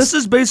shit. So but this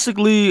is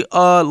basically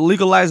a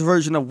legalized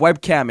version of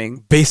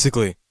webcamming.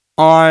 Basically.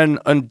 On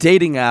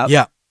dating app.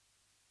 Yeah.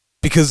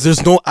 because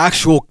there's no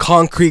actual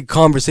concrete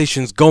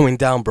conversations going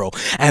down, bro.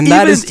 And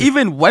that is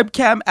even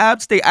webcam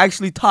apps, they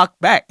actually talk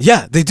back.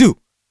 Yeah, they do.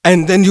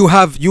 And then you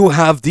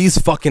have these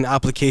fucking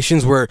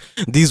applications where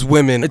these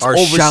women it's are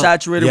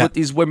oversaturated with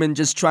these women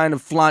just trying to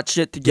flaunt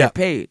shit to get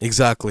paid.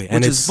 Exactly.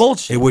 Which is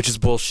bullshit. Which is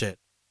bullshit.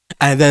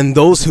 And then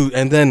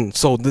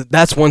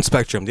that's one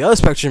spectrum. The other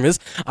spectrum is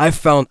I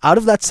found out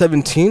of that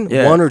 17,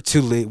 one or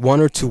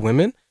two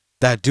women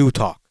that do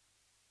talk.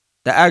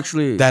 That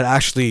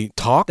actually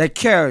talk. That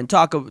care and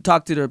talk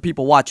to the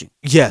people watching.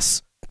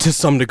 Yes, to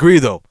some degree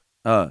though.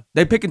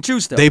 They pick and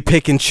choose stuff. They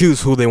pick and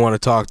choose who they want to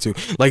talk to.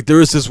 Like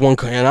there is this one,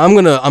 and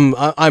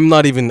I'm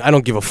not even. I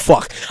don't give a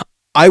fuck.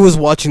 I was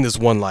watching this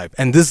one live,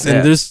 and this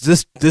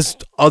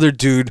other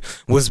dude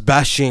was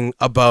bashing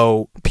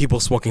about people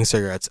smoking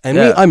cigarettes, and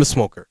me, I'm a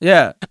smoker.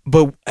 Yeah.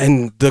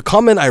 And the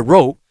comment I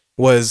wrote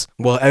was,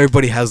 well,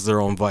 everybody has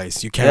their own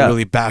vice. You can't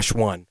really bash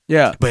one.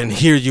 Yeah. But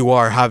here you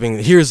are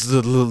here's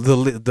the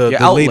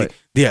lady.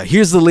 Yeah.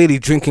 Here's the lady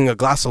drinking a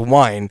glass of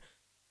wine.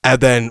 And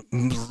then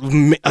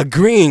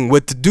agreeing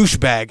with the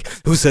douchebag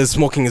who says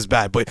smoking is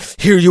bad. But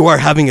here you are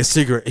having a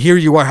cigarette. Here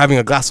you are having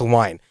a glass of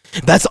wine.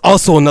 That's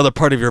also another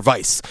part of your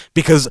vice,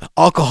 because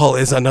alcohol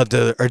is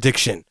another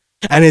addiction.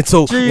 And it's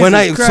when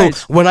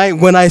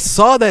I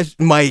saw that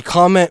my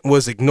comment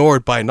was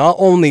ignored by not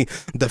only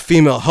the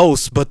female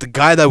host but the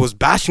guy that was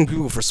bashing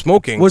people for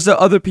smoking. Was there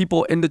other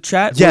people in the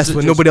chat? Yes,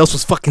 but nobody else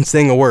was fucking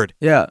saying a word.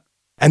 Yeah.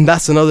 And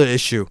that's another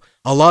issue.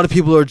 A lot of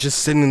people are just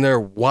sitting there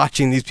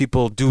watching these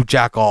people do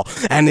jack all,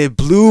 and it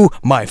blew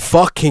my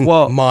fucking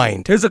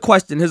mind. Here's a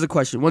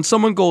question. When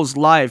someone goes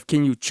live,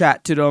 can you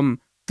chat to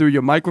them through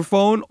your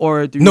microphone,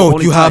 or do you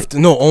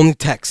only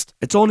text.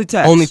 It's only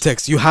text. Only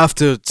text. You have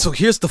to. So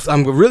here's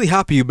I'm really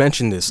happy you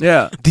mentioned this.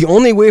 Yeah. The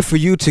only way for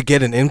you to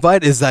get an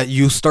invite is that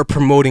you start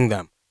promoting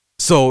them.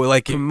 So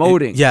like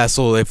promoting.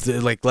 So if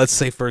let's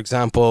say for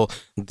example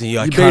the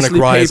Iconic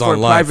Rise on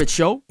live. Private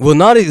show?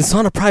 Well, it's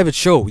not a private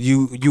show.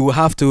 You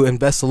have to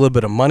invest a little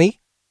bit of money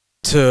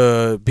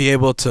to be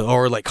able to,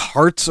 or like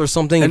hearts or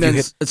something. And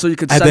then, so you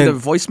can send a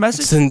voice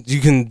message. And you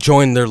can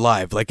join their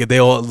live. Like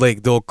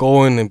they'll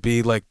go in and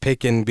be like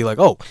pick and be like,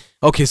 oh,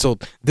 okay, so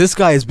this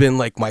guy has been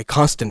like my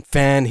constant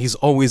fan. He's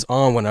always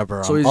on whenever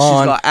I'm on. So she's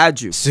gonna add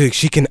you. So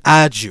she can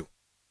add you.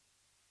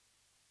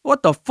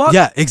 What the fuck?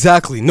 Yeah,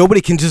 exactly. Nobody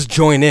can just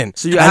join in.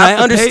 So I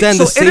understand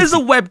the safety. It is a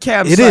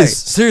webcam site. It is.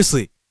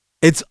 Seriously.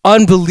 It's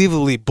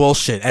unbelievably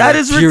bullshit. That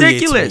is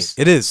ridiculous.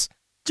 Me. It is.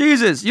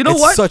 Jesus. You know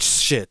what? It's such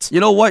shit. You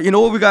know what? You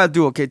know what we gotta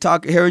do? Okay,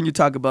 hearing you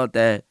talk about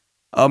that.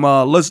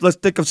 Let's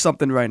think of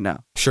something right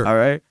now. Sure. All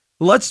right.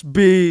 Let's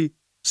be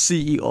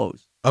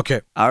CEOs.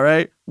 Okay. All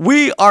right.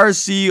 We are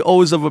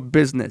CEOs of a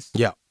business.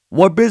 Yeah.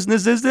 What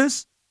business is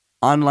this?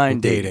 Online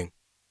dating.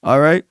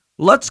 All right.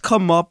 Let's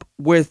come up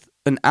with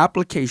an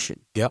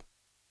application. Yep.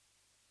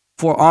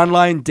 For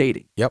online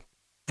dating. Yep.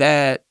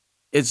 That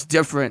is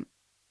different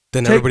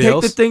than everybody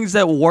else. Take the things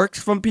that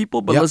works from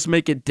people, but let's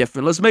make it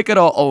different. Let's make it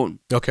our own.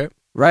 Okay.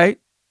 Right?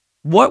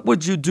 What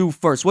would you do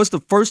first? What's the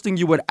first thing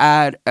you would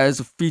add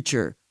as a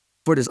feature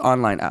for this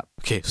online app?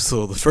 Okay,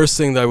 so the first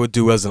thing that I would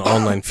do as an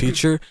online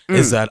feature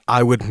is that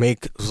I would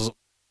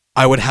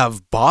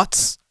have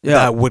bots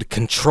that would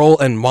control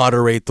and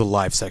moderate the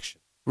live section.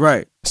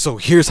 Right. So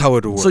here's how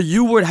it would work. So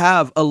you would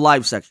have a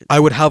live section. I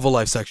would have a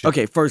live section.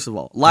 Okay, first of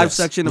all, live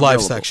section available.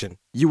 Live section.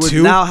 You would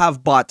now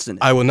have bots in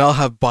it. I will now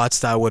have bots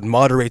that would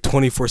moderate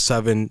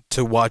 24/7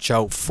 to watch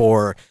out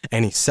for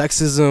any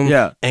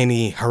sexism,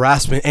 any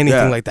harassment,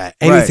 anything like that.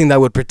 Anything that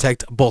would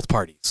protect both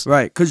parties.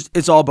 Right, because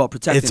it's all about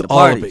protecting the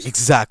parties. Of it.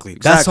 Exactly.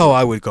 That's how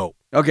I would go.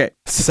 Okay.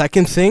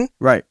 Second thing,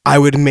 I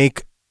would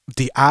make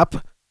the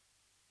app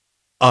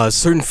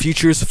certain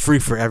features free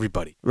for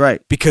everybody.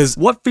 Right. Because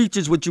what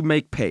features would you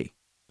make pay?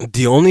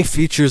 The only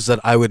features that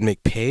I would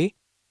make pay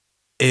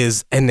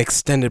is an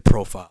extended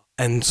profile.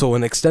 And so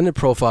an extended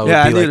profile would be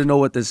I need to know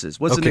what this is.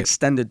 What's an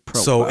extended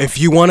profile? So if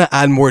you want to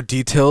add more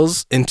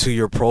details into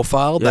your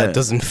profile that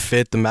doesn't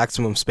fit the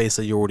maximum space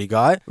that you already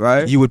got,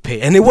 you would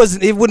pay. And it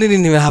wouldn't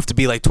even have to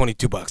be like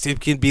 $22.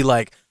 It could be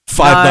like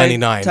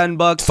 $5.99,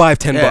 $10,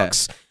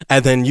 $10.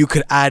 And then you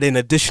could add in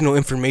additional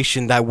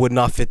information that would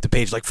not fit the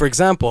page. Like for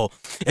example,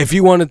 if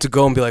you wanted to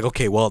go and be like,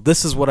 okay, well,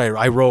 this is what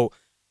I wrote.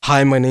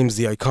 Hi, my name's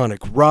the Iconic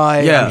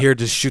Rye. I'm here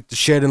to shoot the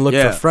shit and look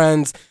for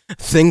friends.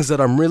 Things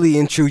that I'm really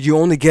into. You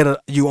only get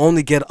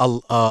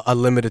a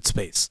limited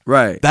space.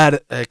 Right.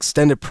 That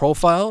extended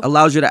profile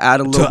allows you to add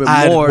a little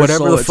bit more,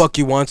 whatever the fuck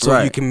you want,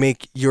 so you can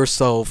make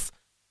yourself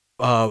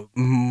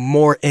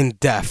more in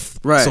depth,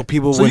 right? So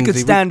people, you can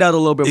stand out a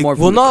little bit more.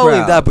 Well, from not the crowd.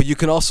 only that, but you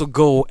can also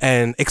go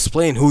and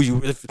explain who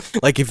you,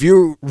 if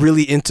you're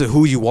really into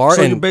who you are.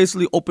 So and you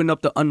basically open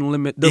up the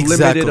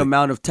limited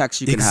amount of text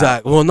you can have.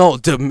 Exactly. Well, no,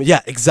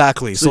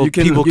 exactly. So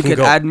people can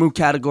go, add new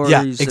categories.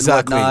 Yeah,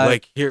 exactly.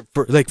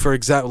 And for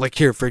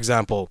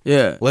example.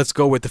 Yeah. Let's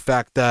go with the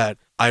fact that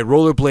I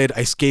rollerblade,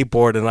 I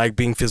skateboard, and I like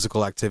being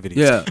physical activities.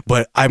 Yeah.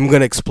 But I'm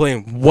going to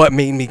explain what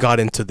made me got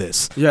into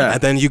this. Yeah.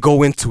 And then you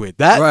go into it.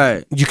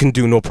 That you can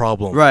do no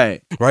problem.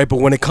 Right. Right. But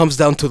when it comes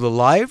down to the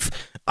live,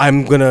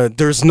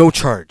 there's no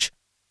charge.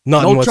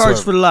 None No whatsoever.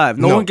 charge for live.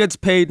 No one gets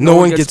paid. No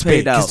one gets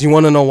paid. out. Because you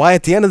want to know why?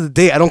 At the end of the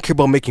day, I don't care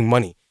about making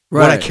money.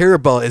 Right. What I care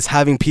about is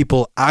having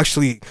people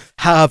actually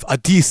have a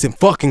decent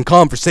fucking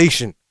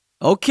conversation.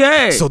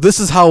 Okay. So this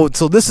is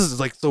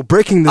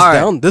breaking this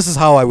down, this is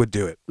how I would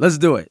do it. Let's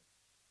do it.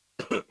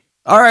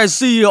 All right,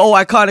 CEO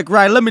Iconic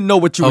Ryan, let me know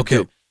what you would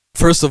do.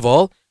 First of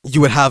all,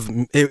 you would have,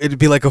 it'd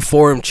be like a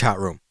forum chat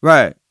room.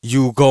 Right.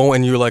 You go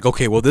and you're like,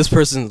 okay, well, this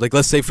person, like,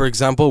 let's say, for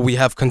example, we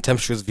have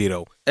Contemptuous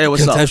Vito. Hey,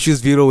 what's up? Contemptuous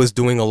Vito is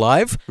doing a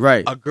live.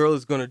 Right. A girl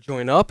is going to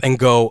join up and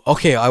go,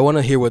 okay, I want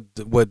to hear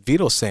what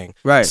Vito's saying.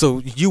 Right. So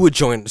you would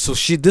join. So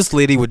this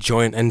lady would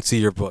join and see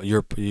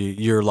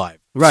your live.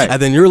 Right.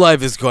 And then your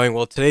live is going,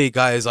 well, today,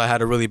 guys, I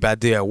had a really bad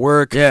day at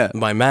work. Yeah.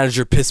 My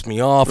manager pissed me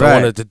off. Right. I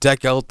wanted to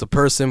deck out the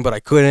person, but I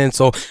couldn't.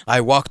 So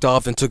I walked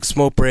off and took a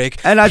smoke break.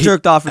 And I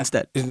jerked off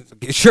instead.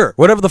 Sure.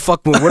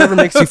 Whatever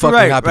makes you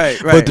fucking happy.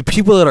 Right. But the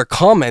people that are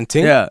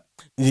commenting, Yeah.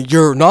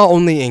 you're not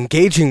only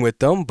engaging with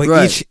them, but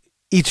Right.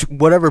 each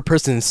whatever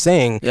person is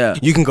saying, Yeah.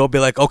 you can go be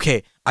like,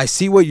 okay, I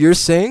see what you're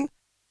saying,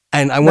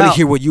 and I want to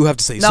hear what you have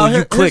to say. Now, So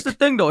you click. Here's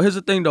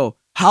the thing though.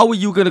 How are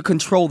you gonna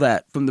control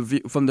that from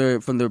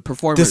the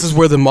performers? This is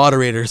where the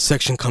moderator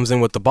section comes in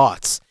with the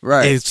bots.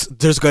 Right.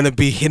 There's gonna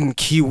be hidden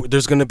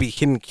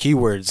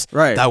keywords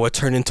Right. that would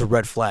turn into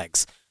red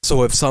flags.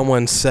 So if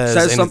someone says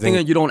something anything,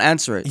 and you don't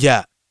answer it.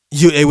 yeah,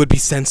 it would be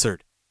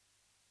censored.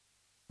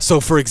 So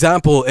for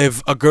example,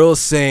 if a girl is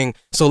saying,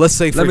 so let's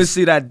say, Let me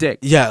see that dick.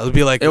 yeah, it'll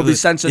be like It'll be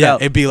censored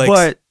out. It'd be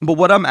like, but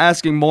what I'm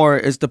asking more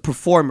is the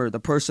performer, the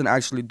person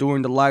actually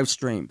doing the live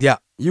stream. yeah,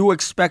 You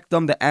expect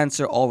them to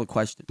answer all the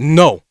questions.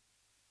 no.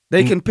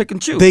 They can pick and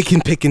choose. They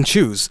can pick and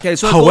choose. Okay,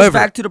 so it however, goes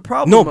back to the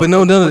problem. no, but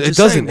no, of what it you're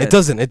doesn't. saying It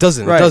then.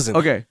 doesn't. Right, It doesn't.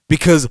 okay.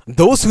 Because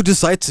those who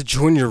decide to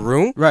join your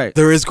room, Right.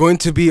 there is going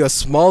to be a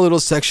small little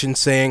section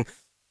saying,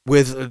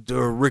 with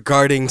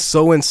regarding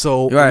so and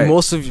so. Right.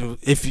 Most of you,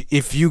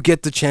 if you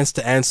get the chance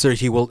to answer,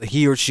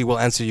 he or she will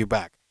answer you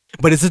back.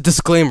 But it's a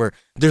disclaimer.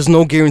 There's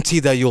no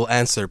guarantee that you'll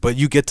answer, but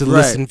you get to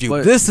listen view.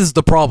 but This is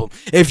the problem.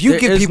 If you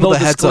give people no the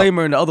heads up,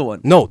 disclaimer in the other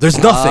one. no, there's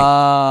nothing.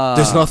 Ah.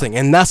 There's nothing,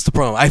 and that's the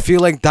problem. I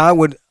feel like that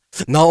would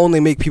not only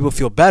make people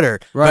feel better,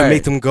 but Right.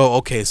 make them go,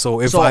 okay,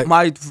 so if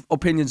my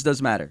opinions does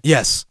matter.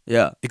 yes,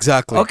 Yeah.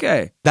 exactly.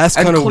 Okay. That's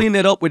and kind of clean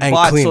it up with and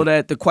bots clean. so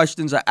that the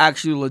questions are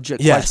actually legit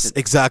Yes, questions.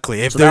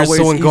 exactly. If So that there's way it's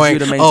someone easier going,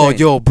 to oh, maintain.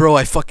 yo, bro,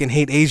 I fucking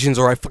hate Asians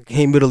or I fucking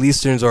hate Middle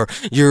Easterns or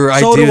your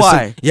So ideas. do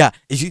I. Yeah,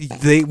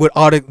 they would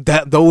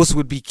those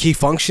would be key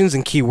functions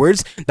and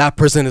keywords. That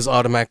person is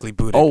automatically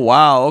booted. Oh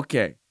wow.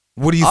 Okay.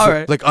 What do you all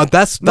think? right. Like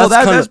that's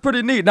That's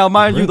pretty neat. Now,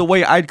 mind you, the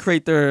way I'd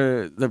create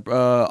the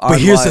But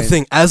here's the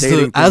thing: as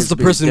the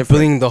person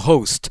being the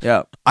host,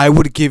 yeah, I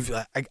would give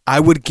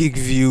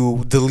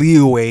you the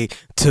leeway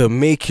to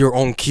make your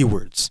own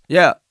keywords.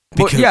 yeah,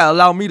 but Because- yeah,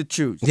 allow me to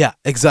choose. Yeah,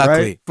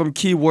 exactly. Right? From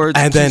keywords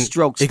And then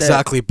keystrokes.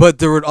 exactly, but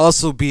there would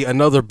also be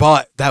another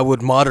bot that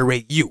would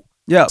moderate you.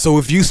 Yeah. So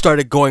if you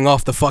started going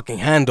off the fucking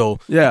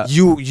handle, Yeah.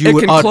 you it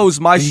would can close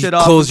my shit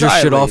off. close your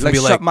shit entirely. off and like be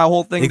shut like my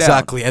whole thing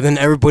exactly, and then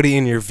everybody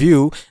in your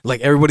view,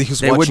 like everybody who's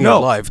They would watching it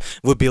know. live,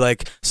 would be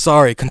like,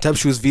 "Sorry,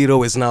 Contemptuous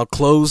Vito is now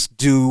closed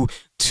due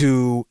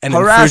to an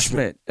down.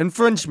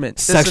 Infringement,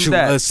 this and sexual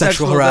that.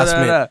 sexual da, da,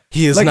 harassment. da, da.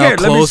 He is Like, now here, let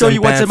me closed show and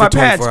you what's banned in my for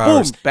 24 pants.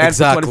 hours. Boom, banned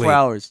exactly. for 24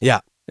 hours. Yeah.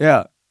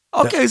 Yeah.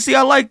 Okay, see,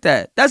 I like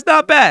that. That's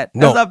not bad.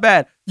 That's not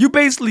bad. You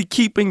basically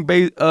keeping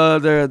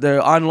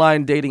the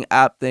online dating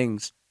app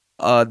things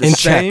the In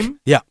same. check.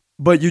 Yeah.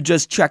 But you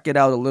just check it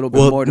out a little bit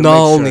Well, more to not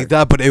make only sure.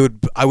 that, but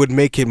I would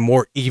make it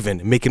more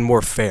even, make it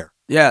more fair.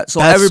 Yeah, so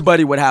That's-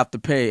 everybody would have to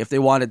pay if they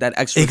wanted that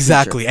extra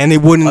Exactly, feature. and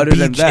it wouldn't Other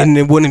than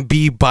that.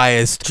 be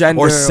biased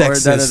Gender or or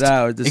sexist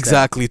or this,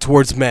 exactly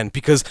towards men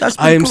because That's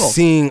I pretty am cool.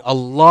 seeing a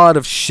lot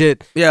of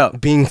shit Yeah.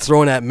 being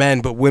thrown at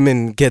men, but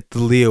women get the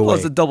leeway. Well,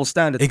 it's a double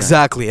standard thing.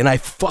 Exactly, and I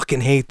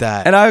fucking hate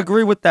that. And I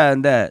agree with that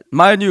and that.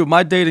 Mind you,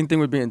 my dating thing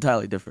would be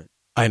entirely different.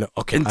 I know.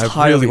 Okay, I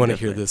Entirely really want to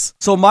hear different. this.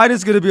 So mine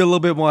is going to be a little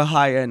bit more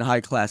high-end,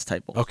 high-class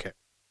type of. Okay.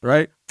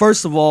 Right?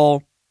 First of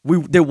all,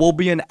 there will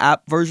be an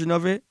app version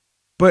of it,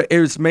 but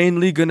it's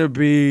mainly going to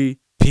be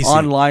PC.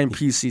 online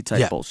PC type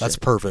Yeah, bullshit. that's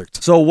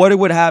perfect. So what it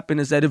would happen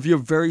is that if you're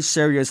very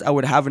serious, I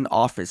would have an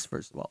office,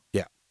 first of all.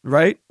 Yeah.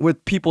 Right?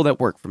 With people that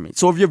work for me.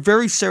 So if you're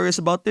very serious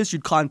about this,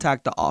 you'd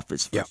contact the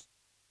office first. Yeah.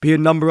 Be a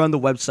number on the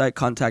website,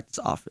 contact this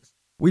office.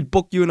 We'd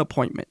book you an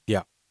appointment.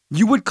 Yeah.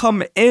 You would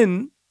come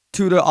in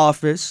to the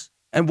office,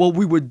 and what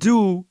we would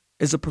do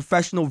is a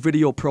professional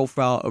video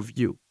profile of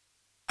you.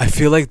 I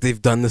feel like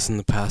they've done this in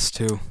the past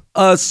too.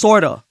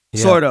 Sorta.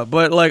 Yeah. Sorta.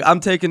 But like I'm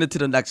taking it to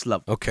the next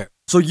level. Okay.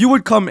 So you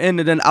would come in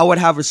and then I would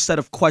have a set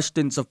of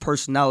questions, of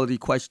personality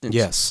questions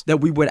Yes. that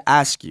we would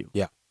ask you.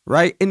 Yeah.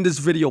 Right? In this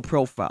video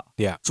profile.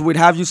 Yeah. So we'd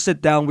have you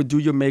sit down, we'd do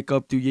your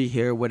makeup, do your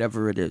hair,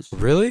 whatever it is.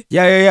 Really?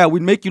 Yeah.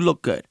 We'd make you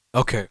look good.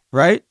 Okay.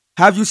 Right?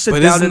 Have you sit But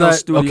down isn't in our that-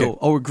 studio okay.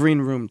 or a green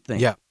room thing.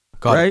 Yeah.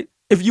 Got it. Right?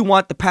 If you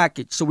want the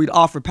package, so we'd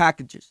offer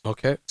packages.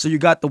 Okay. So you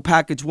got the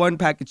package 1,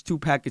 package 2,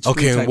 package 3.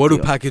 Okay, and type what do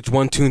deal. package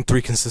 1, 2, and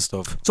 3 consist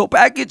of? So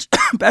package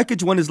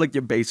 1 is like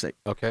your basic.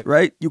 Okay.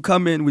 Right? You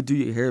come in, we do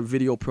your hair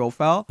video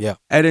profile. Yeah.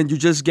 And then you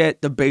just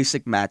get the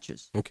basic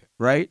matches. Okay.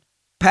 Right?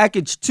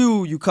 Package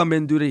 2, you come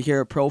in, do the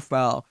hair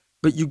profile,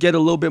 but you get a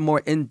little bit more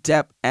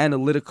in-depth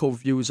analytical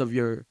views of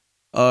your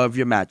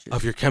matches.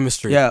 Of your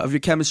chemistry. Yeah, of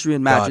your chemistry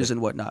and matches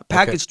and whatnot.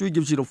 Package 3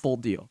 gives you the full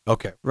deal.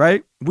 Okay.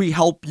 Right? We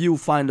help you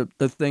find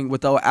the thing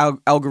with our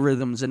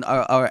algorithms and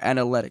our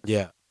analytics.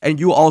 Yeah. And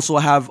you also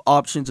have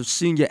options of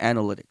seeing your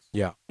analytics.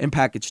 Yeah. In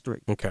package 3.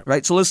 Okay.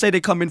 Right? So let's say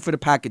they come in for the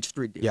package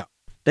 3 deal. Yeah.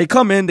 They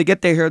come in, they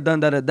get their hair done,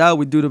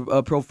 we do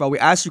the profile. We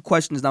ask you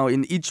questions now.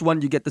 In each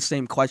one, you get the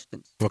same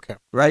questions. Okay.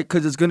 Right?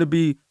 Because it's going to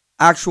be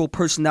actual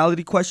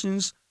personality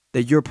questions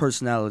that your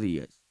personality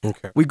is.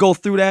 Okay. We go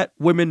through that.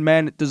 Women,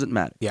 men, it doesn't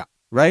matter. Yeah.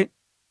 Right?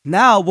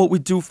 Now, what we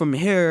do from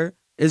here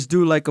is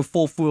do like a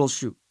full photo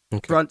shoot.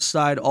 Okay. Front,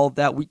 side, all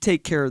that. We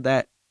take care of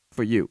that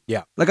for you.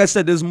 Yeah. Like I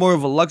said, there's more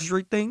of a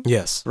luxury thing.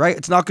 Yes. Right?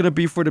 It's not going to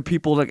be for the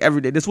people like every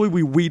day. This way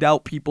we weed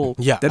out people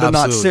that are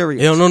not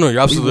serious. Yeah, no,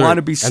 you're absolutely We want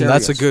to be serious.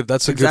 And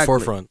that's a good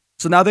forefront.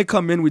 So now they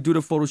come in, we do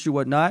the photo shoot,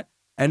 whatnot,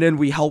 and then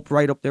we help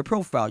write up their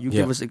profile. You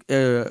give us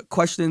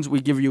questions,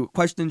 we give you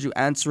questions, you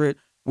answer it.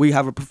 We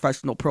have a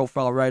professional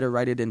profile writer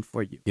write it in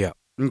for you. Yeah.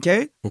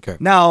 Okay? Okay.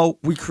 Now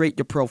we create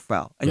your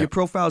profile, and your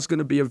profile is going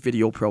to be a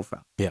video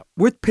profile. Yeah.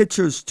 With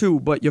pictures too,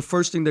 but your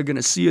first thing they're going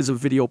to see is a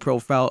video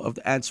profile of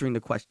answering the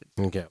questions.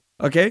 Okay.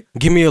 Okay?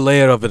 Give me a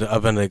layer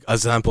of an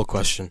example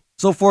question.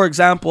 So for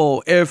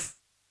example, if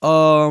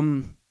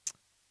I'm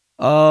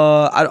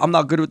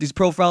not good with these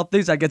profile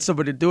things, I get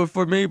somebody to do it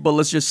for me, but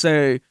let's just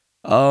say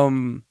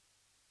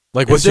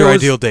like what's your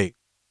ideal date?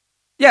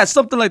 Yeah,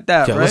 something like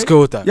that, yeah, right? Let's go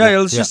with that. Yeah,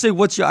 let's just say,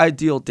 what's your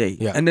ideal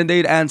date? Yeah. And then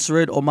they'd answer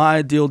it, or my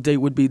ideal date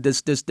would be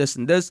this,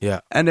 and this. Yeah.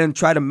 And then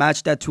try to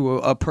match that to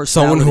a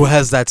personality. Someone who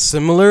has that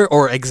similar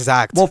or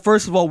exact. Well,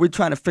 first of all, we're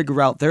trying to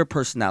figure out their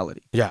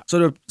personality. Yeah. So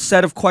the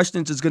set of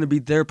questions is going to be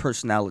their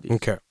personality.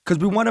 Okay. Because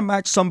we want to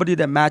match somebody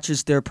that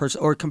matches their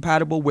person or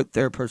compatible with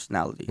their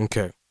personality.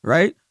 Okay.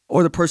 Right?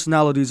 Or the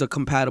personalities are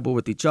compatible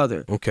with each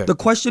other. Okay. The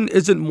question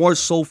isn't more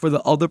so for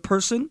the other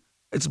person.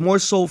 It's more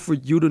so for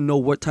you to know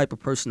what type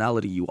of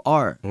personality you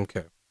are.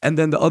 Okay. And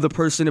then the other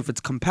person, if it's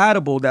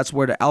compatible, that's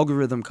where the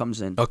algorithm comes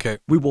in. Okay.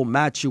 We will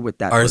match you with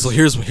that. All right, person.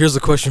 so here's the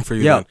question for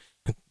you then.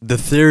 The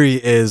theory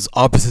is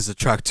opposites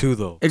attract too,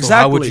 though. Exactly. So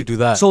how would you do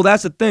that? So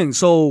that's the thing.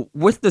 So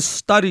with the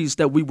studies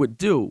that we would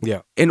do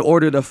in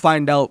order to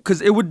find out,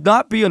 because it would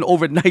not be an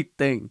overnight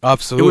thing.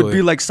 Absolutely. It would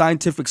be like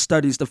scientific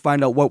studies to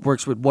find out what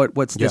works with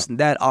what's this and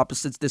that,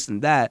 opposites this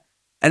and that.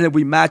 And then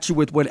we match you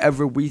with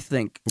whatever we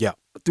think. Yeah.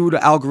 Through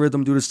the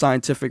algorithm, through the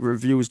scientific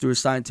reviews, through the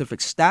scientific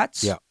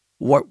stats. Yeah.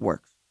 What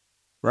works.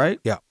 Right?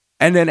 Yeah.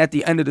 And then at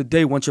the end of the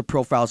day, once your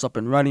profile's up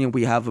and running and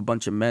we have a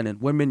bunch of men and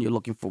women, you're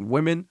looking for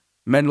women,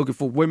 men looking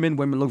for women,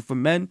 women looking for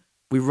men,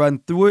 we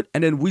run through it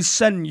and then we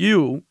send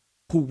you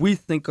who we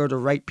think are the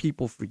right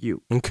people for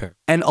you. Okay.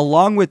 And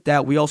along with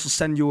that, we also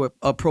send you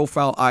a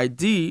profile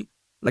ID,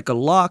 like a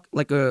lock,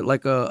 like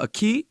a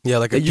key. Yeah,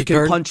 like a that key you can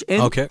card? punch in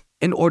Okay.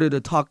 in order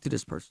to talk to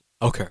this person.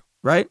 Okay.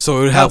 Right? So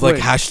it would have like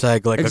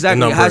hashtag, like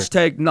exactly, a number.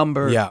 hashtag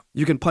number. Yeah.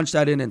 You can punch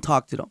that in and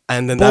talk to them.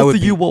 And then both that would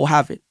of you will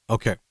have it.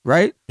 Okay.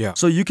 Right? Yeah.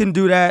 So you can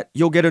do that.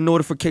 You'll get a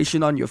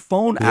notification on your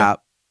phone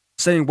app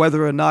saying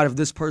whether or not if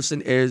this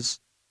person is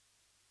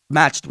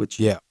matched with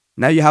you. Yeah.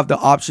 Now you have the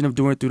option of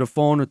doing it through the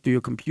phone or through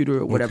your computer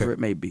or whatever it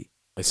may be.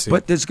 I see.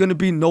 But there's going to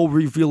be no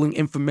revealing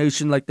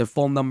information like their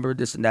phone number,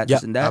 this and that,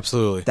 this and that.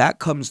 Absolutely. That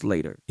comes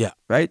later. Yeah.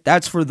 Right?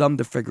 That's for them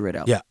to figure it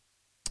out. Yeah.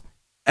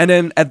 And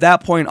then at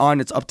that point on,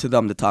 it's up to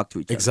them to talk to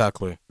each other.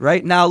 Exactly.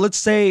 Right? Now, let's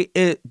say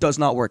it does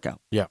not work out.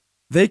 Yeah.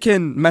 They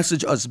can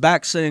message us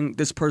back saying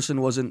this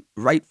person wasn't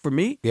right for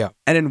me. Yeah.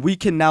 And then we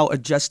can now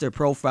adjust their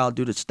profile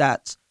due to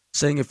stats,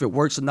 saying if it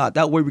works or not.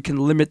 That way we can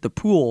limit the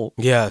pool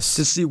to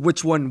see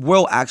which one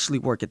will actually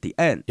work at the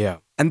end. Yeah.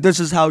 And this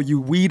is how you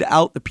weed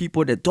out the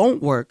people that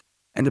don't work,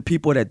 and the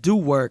people that do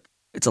work,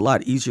 it's a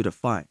lot easier to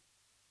find.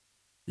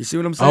 You see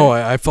what I'm saying? Oh,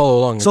 I follow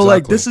along. So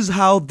like this is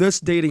how this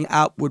dating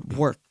app would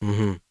work.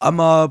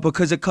 Mm-hmm.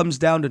 Because it comes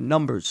down to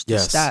numbers, to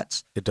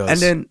stats. It does. And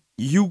then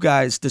you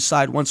guys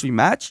decide once we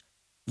match,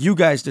 you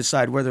guys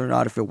decide whether or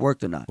not if it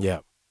worked or not. Yeah.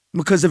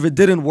 Because if it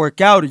didn't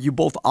work out, or you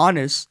both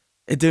honest,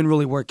 it didn't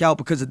really work out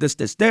because of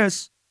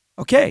this.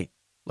 Okay,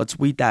 let's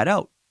weed that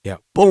out. Yeah.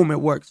 Boom,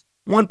 it works.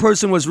 One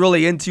person was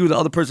really into you, the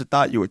other person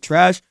thought you were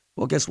trash.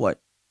 Well, guess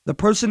what? The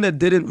person that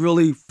didn't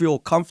really feel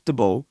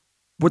comfortable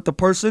with the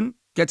person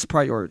gets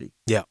priority.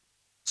 Yeah.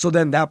 So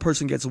then that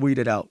person gets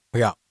weeded out.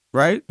 Yeah.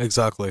 Right?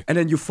 Exactly. And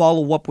then you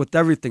follow up with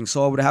everything.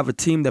 So I would have a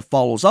team that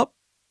follows up,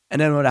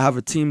 and then I would have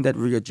a team that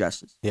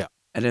readjusts. Yeah.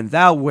 And then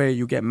that way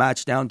you get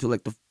matched down to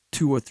like the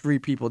 2 or 3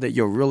 people that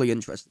you're really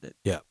interested in.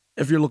 Yeah.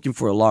 If you're looking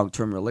for a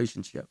long-term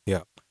relationship.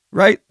 Yeah.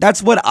 Right?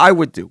 That's what I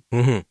would do.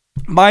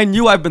 Mm-hmm. Mind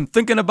you, I've been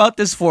thinking about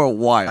this for a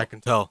while. I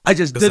can tell. I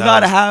just did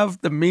not have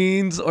the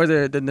means or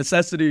the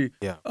necessity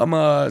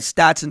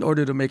stats in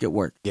order to make it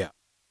work. Yeah.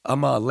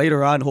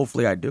 Later on,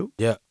 hopefully I do.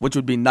 Yeah. Which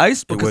would be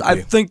nice because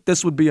I think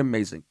this would be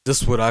amazing.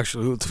 This would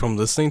actually, from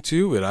listening to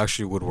you, it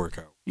actually would work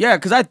out. Yeah,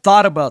 because I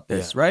thought about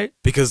this, right?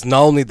 Because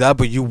not only that,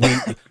 but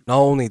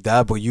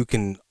you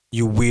can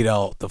You weed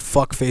out the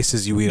fuck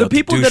faces. You weed out the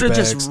people that are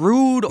just douchebags.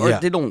 rude or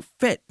they don't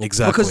fit.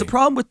 Exactly. Because the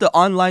problem with the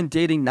online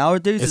dating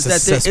nowadays is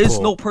that there is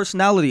no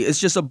personality. It's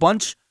just a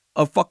bunch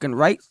of fucking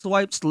right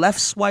swipes, left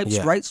swipes,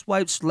 right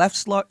swipes, left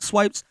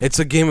swipes. It's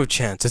a game of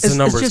chance. It's a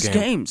numbers game. It's just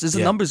games. It's a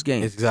numbers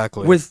game.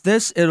 Exactly. With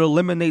this, it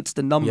eliminates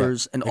the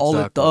numbers, and all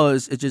it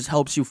does, it just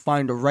helps you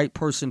find the right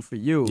person for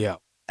you. Yeah.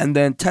 And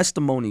then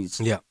testimonies.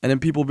 Yeah. And then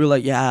people be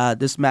like, yeah,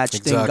 this match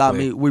thing got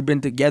me. We've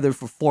been together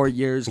for 4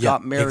 years,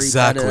 got married,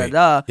 exactly.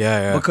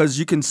 Yeah. Because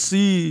you can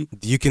see.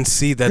 You can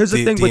see that. Here's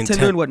the thing with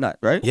Tinder and whatnot,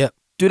 right? Yeah.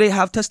 Do they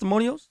have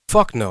testimonials?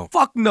 Fuck no.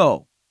 Fuck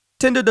no.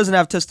 Tinder doesn't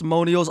have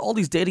testimonials. All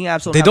these dating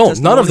apps don't have testimonials.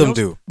 None of them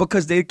do.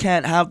 Because they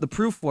can't have the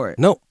proof for it.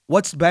 No.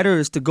 What's better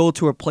is to go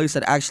to a place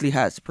that actually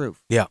has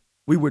proof. Yeah.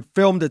 We would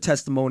film the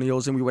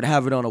testimonials and we would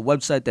have it on a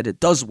website that it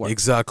does work.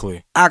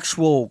 Exactly.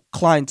 Actual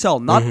clientele,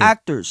 not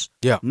actors.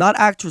 Yeah. Not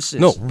actresses.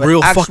 No, but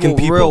real actual, fucking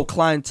people. Real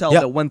clientele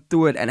that went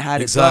through it and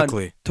had it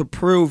done to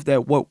prove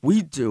that what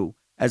we do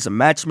as a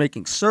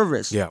matchmaking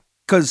service. Yeah.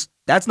 Because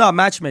that's not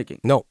matchmaking.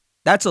 No.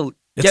 That's a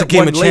it's a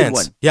game of chance.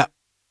 One. Yeah.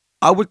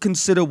 I would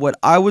consider what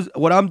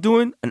I'm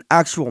doing an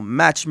actual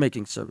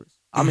matchmaking service.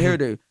 I'm here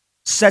to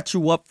set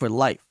you up for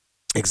life.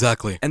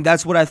 Exactly. And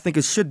that's what I think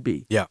it should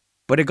be. Yeah.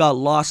 But it got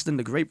lost in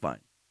the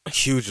grapevine.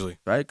 Hugely.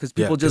 Right? Because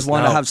people just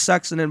want to have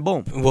sex and then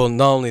boom. Well,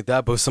 not only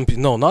that, but some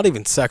people, no, not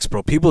even sex,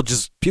 bro. People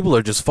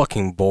are just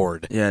fucking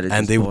bored. Yeah,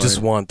 they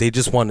just want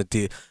to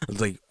do,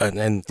 like,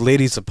 and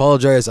ladies,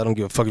 apologize. I don't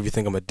give a fuck if you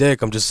think I'm a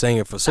dick. I'm just saying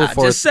it for so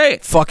far. Just say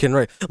it. Fucking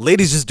right.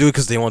 Ladies just do it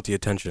because they want the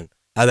attention.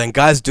 And then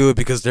guys do it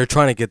because they're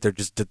trying to get their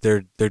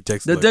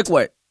dicks licked. Dick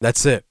wet.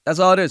 That's it. That's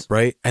all it is.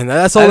 Right? And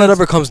that's all that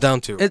ever comes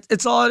down to.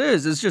 It's all it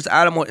is. It's just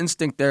animal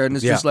instinct there. And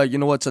it's just like, you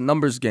know what? It's a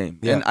numbers game.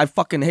 Yeah. And I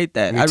fucking hate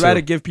that. I'd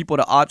rather give people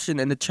the option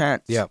and the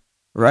chance. Yeah.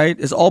 Right?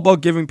 It's all about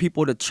giving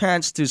people the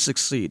chance to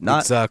succeed.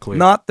 Not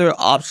their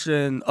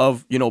option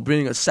of,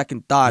 being a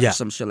second thought or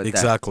some shit like that.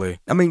 Exactly.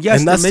 I mean,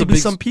 yes, there may be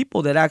some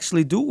people that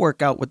actually do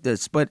work out with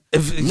this, but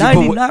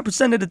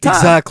 99% of the time.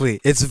 Exactly.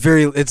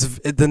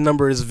 The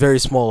number is very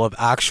small of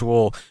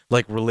actual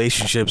like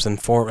relationships and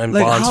bonds forming.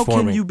 How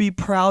can you be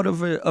proud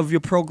of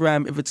your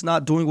program if it's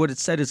not doing what it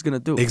said it's going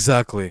to do?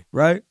 Exactly.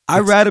 Right?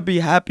 I'd rather be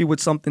happy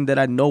with something that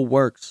I know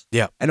works.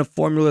 Yeah. And a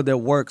formula that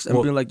works and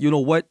being like, you know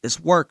what? This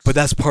works. But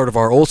that's part of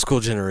our old school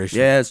generation.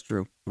 Yeah, it's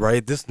true.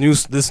 Right? This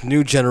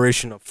new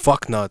generation of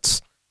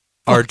fucknuts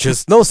are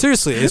just no,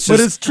 seriously. It's just, but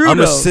it's true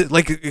though.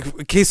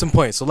 Like case in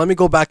point. So let me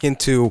go back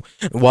into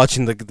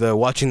watching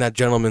watching that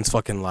gentleman's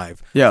fucking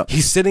live. Yeah.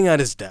 He's sitting at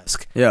his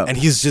desk. Yeah. And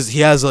he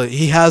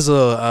has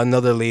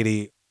another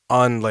lady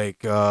on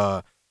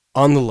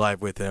on the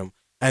live with him.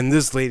 And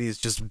this lady is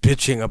just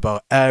bitching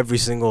about every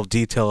single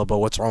detail about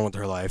what's wrong with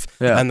her life.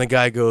 Yeah. And the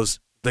guy's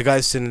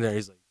sitting there,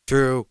 he's like,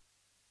 Drew,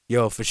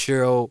 yo, for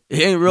sure.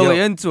 He ain't really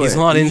into it. He's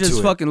not into it. He's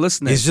just fucking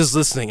listening. He's just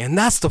listening. And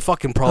that's the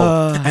fucking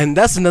problem. And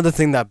that's another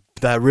thing that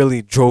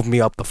really drove me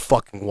up the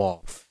fucking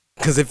wall.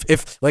 Because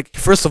if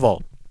first of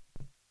all,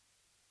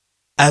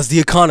 as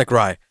the iconic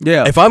Rye,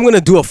 if I'm going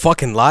to do a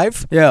fucking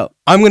live,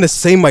 I'm going to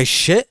say my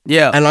shit,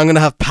 and I'm going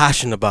to have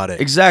passion about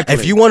it. Exactly.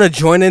 If you want to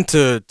join in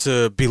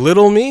to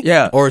belittle me,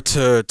 or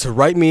to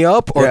write me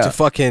up, or to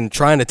fucking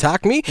try and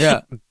attack me,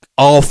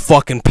 all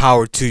fucking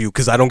power to you,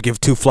 because I don't give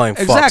two flying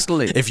fucks.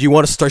 Exactly. If you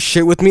want to start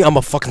shit with me, I'm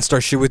gonna fucking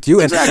start shit with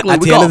you. And at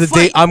the end of the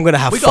day, I'm gonna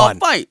have fun. We gonna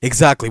fight.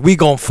 Exactly. We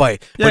gonna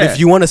fight. Yeah. But if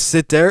you want to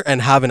sit there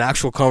and have an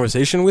actual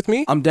conversation with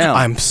me, I'm down.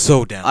 I'm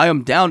so down. I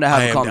am down to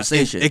have a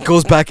conversation. It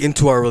goes back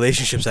into our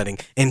relationship setting.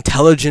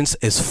 Intelligence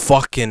is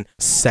fucking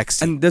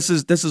sexy. And this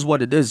is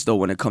what it is, though,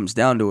 when it comes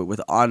down to it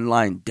with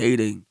online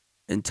dating.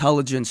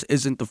 Intelligence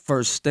isn't the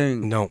first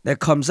thing that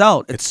comes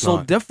out. It's so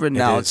not. Different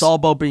now. It's all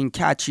about being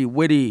catchy,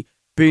 witty,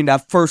 being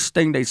that first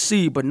thing they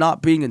see, but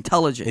not being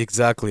intelligent.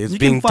 Exactly. It's you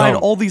being can find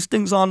dumb. all these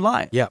things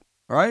online. Yeah.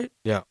 Right?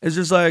 Yeah. It's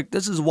just like,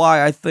 this is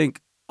why I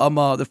think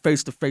the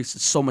face-to-face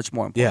is so much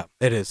more important.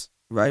 Yeah, it is.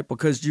 Right?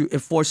 Because it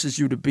forces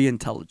you to be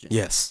intelligent.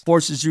 Yes.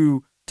 Forces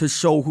you to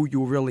show who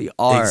you really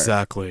are.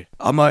 Exactly.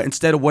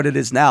 Instead of what it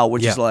is now,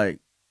 which is like,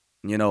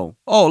 oh,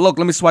 look,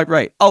 let me swipe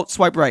right. Oh,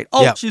 swipe right.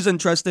 Oh, she's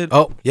interested.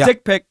 Oh, yeah.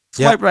 Dick pic.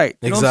 Swipe right.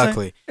 You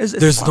exactly. It's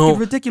There's fucking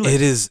ridiculous.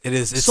 It is.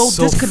 It's so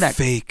disconnected.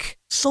 Fake.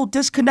 So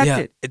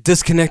disconnected. Yeah,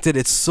 disconnected.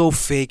 It's so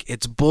fake.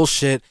 It's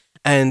bullshit.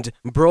 And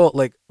bro,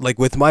 like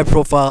with my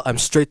profile, I'm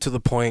straight to the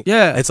point.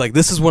 Yeah. It's like,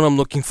 this is what I'm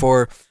looking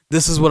for.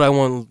 This is what I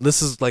want.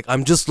 This is like,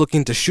 I'm just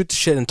looking to shoot the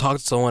shit and talk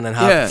to someone and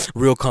have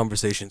real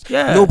conversations.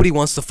 Yeah. Nobody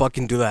wants to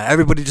fucking do that.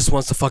 Everybody just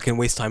wants to fucking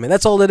waste time. And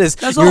that's all it is.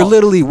 You're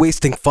literally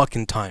wasting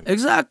fucking time.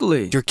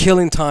 Exactly. You're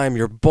killing time.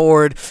 You're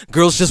bored.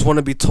 Girls just want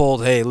to be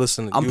told, hey,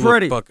 listen, I'm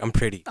pretty. I'm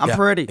pretty. I'm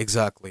pretty.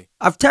 Exactly.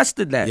 I've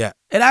tested that. Yeah.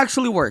 It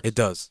actually works. It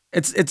does.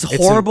 It's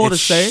horrible to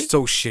say.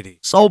 So shitty.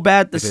 So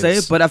bad to say,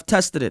 but I've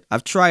tested it.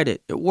 I've tried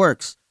it. It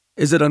works.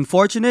 Is it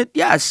unfortunate?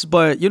 Yes,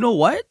 but you know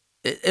what?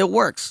 It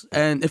works.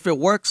 And if it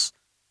works,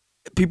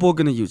 people are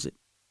going to use it.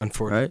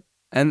 Unfortunately.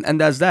 Right?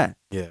 And that's that.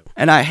 Yeah.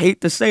 And I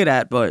hate to say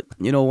that, but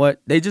you know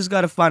what? They just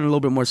got to find a little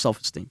bit more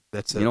self-esteem.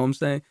 That's it. You know what I'm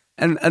saying?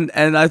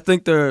 And I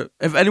think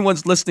if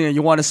anyone's listening and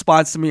you want to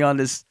sponsor me on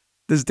this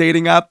this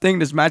dating app thing,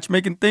 this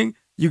matchmaking thing,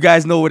 you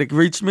guys know where to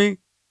reach me.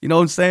 You know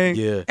what I'm saying?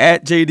 Yeah.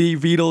 At JD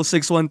Vito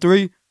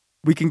 613.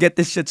 We can get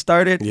this shit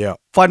started. Yeah.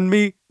 Fund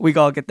me. We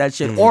gonna get that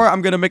shit. Or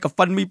I'm gonna make a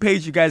fund me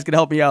page. You guys can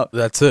help me out.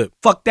 That's it.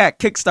 Fuck that.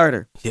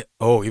 Kickstarter. Yeah.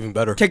 Oh, even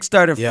better.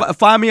 Kickstarter. Yeah.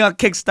 Find me on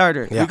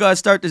Kickstarter. Yeah. We gotta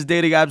start this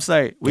dating app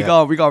site. We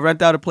gonna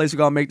rent out a place. We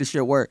gonna make this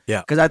shit work. Yeah.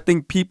 Because I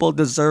think people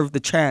deserve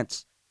the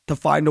chance to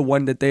find the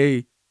one that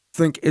they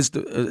think is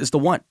the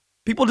one.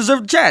 People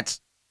deserve the chance.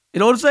 You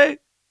know what I'm saying?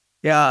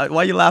 Yeah.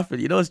 Why you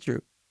laughing? You know it's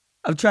true.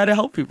 I'm trying to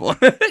help people.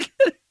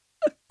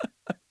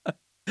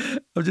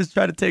 I'm just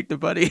trying to take the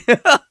money.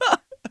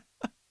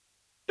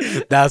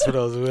 That's what I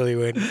was really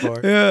waiting for.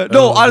 Yeah.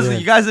 No, honestly,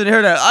 you guys didn't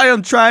hear that. I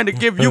am trying to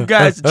give you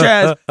guys a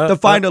chance to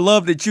find the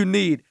love that you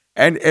need.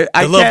 And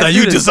I the love can't that do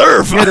you this.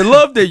 deserve. Yeah, the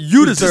love that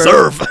you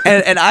deserve. deserve.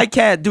 And I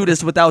can't do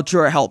this without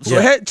your help. So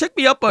Yeah. check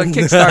me up on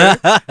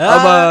Kickstarter.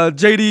 I'm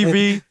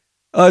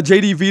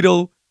JD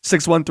Vito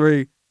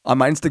 613 on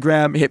my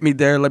Instagram. Hit me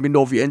there. Let me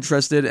know if you're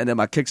interested. And then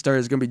my Kickstarter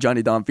is gonna be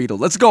Johnny Don Vito.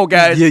 Let's go,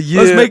 guys.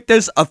 Yeah. Let's make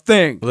this a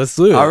thing. Let's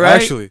do it. All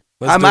right.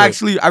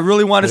 Actually, I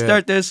really want to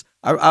start this.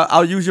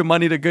 I'll use your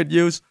money to good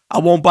use. I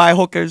won't buy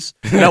hookers.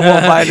 And I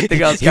won't buy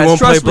anything else, guys. You won't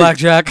play Trust me.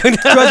 blackjack.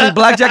 Trust me,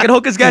 blackjack and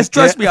hookers, guys.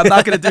 Trust me, I'm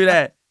not gonna do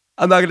that.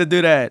 I'm not gonna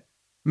do that.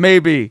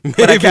 Maybe,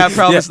 but I can't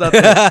promise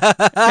nothing.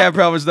 Can't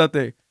promise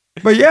nothing.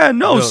 But yeah,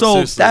 no.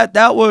 So seriously.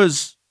 that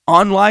was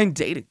online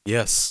dating,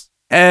 Yes.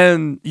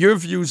 and your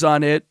views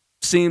on it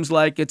seems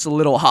like it's a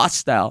little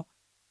hostile,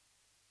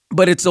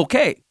 but it's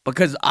okay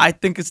because I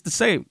think it's the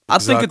same. I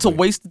think it's a Exactly.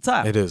 waste of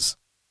time. It is.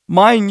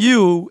 Mind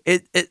you,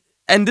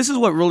 and this is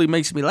what really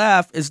makes me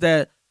laugh is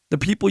that the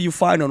people you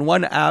find on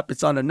one app,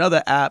 it's on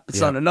another app,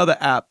 it's on another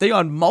app. They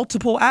on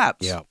multiple apps.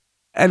 Yeah.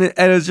 And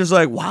it's just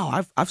like,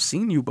 wow, I've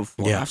seen you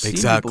before. Yeah. I've seen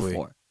Exactly. you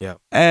before. Yeah.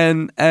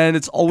 And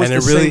it's always And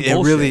the same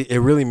bullshit. it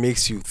really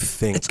makes you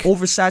think. It's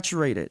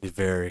oversaturated.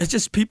 Very. It's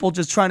just people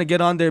just trying to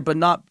get on there, but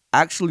not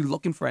actually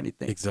looking for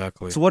anything.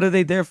 Exactly. So what are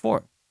they there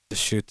for? To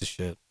shoot the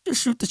shit.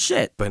 Just shoot the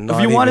shit. But not if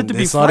you even, want it to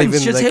be it's not fun, even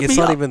just like, hit it's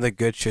me not up. even the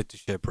good shit to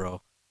shit,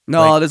 bro.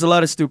 No, like, there's a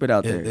lot of stupid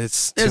out there.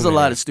 It's There's too a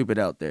lot many. of stupid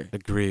out there.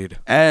 Agreed.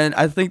 And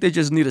I think they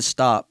just need to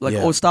stop. Like,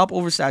 Yeah. stop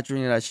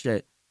oversaturating that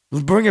shit.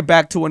 Let's bring it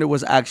back to when it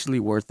was actually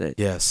worth it.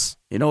 Yes.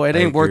 You know, it I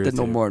ain't worth agree it with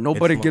no you. more.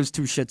 Nobody It's gives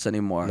two shits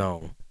anymore.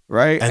 No.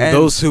 Right? And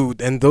those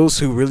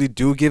who really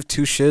do give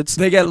two shits,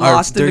 they get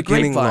lost in they're the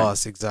getting grapevine.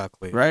 lost.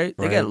 Exactly. Right?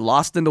 They get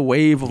lost in the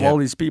wave of Yep. all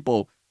these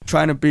people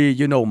trying to be,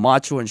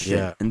 macho and shit.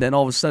 Yeah. And then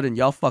all of a sudden,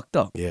 y'all fucked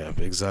up. Yeah.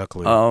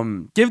 Exactly.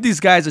 Give these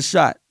guys a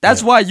shot.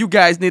 That's why you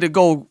guys need to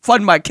go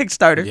fund my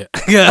Kickstarter.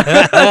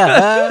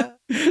 Yeah.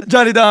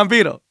 Johnny Don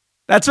Vito.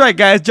 That's right,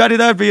 guys. Johnny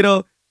Don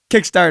Vito,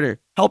 Kickstarter.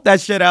 Help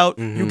that shit out.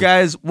 You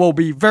guys will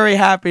be very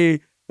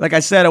happy. Like I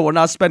said, I will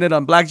not spend it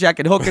on blackjack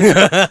and hookers.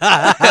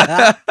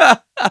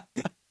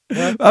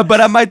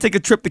 But I might take a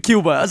trip to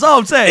Cuba. That's all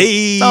I'm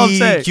saying. That's all I'm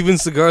saying. Cuban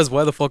cigars,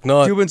 why the fuck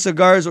not? Cuban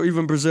cigars or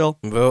even Brazil.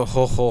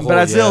 Brazil,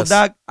 Brazil,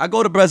 doc. I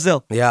go to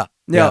Brazil. Yeah.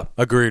 Yeah.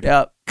 Agreed.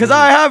 Yeah. Because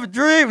I have a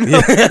dream.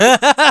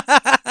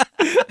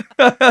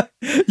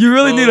 You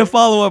really need to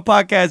follow our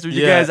podcast if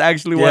you guys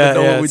actually want to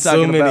know what we're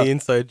talking about. So many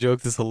inside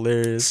jokes. It's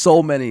hilarious.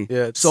 So many.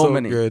 Yeah, it's so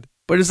many. good.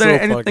 But is So there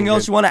fucking anything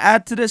else good. you want to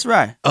add to this,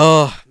 right?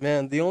 Oh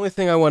man, the only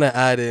thing I want to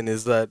add in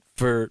is that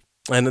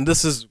and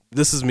this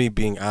is me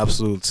being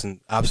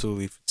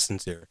absolutely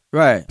sincere.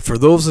 Right. For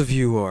those of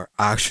you who are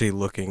actually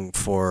looking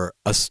for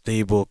a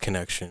stable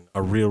connection,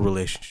 a real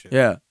relationship,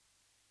 Yeah.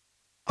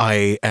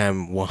 I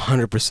am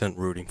 100%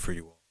 rooting for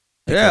you all.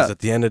 Because at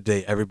the end of the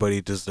day,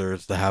 everybody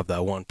deserves to have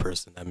that one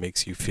person that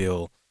makes you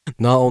feel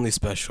not only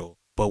special,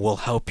 but will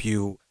help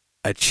you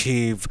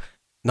achieve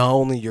not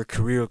only your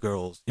career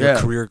goals,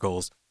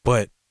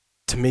 but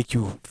to make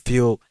you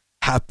feel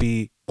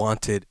happy,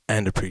 wanted,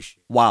 and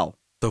appreciated. Wow.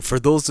 So for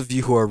those of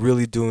you who are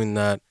really doing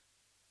that,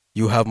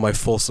 you have my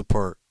full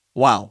support.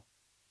 Wow.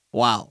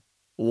 Wow.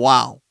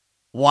 Wow.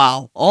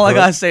 Wow. All I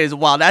gotta say is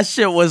wow. That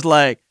shit was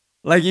like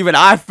even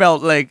I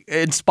felt like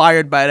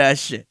inspired by that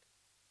shit.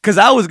 Cause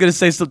I was gonna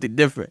say something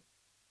different.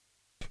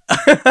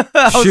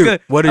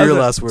 What are your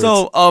last words?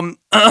 So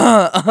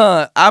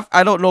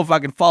I don't know if I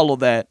can follow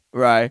that,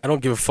 right? I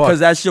don't give a fuck. Cause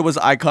that shit was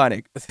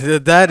iconic.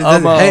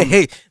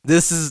 Hey,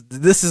 this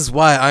is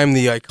why I'm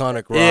the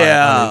iconic Ryan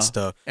on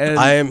Insta. And-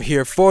 I am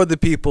here for the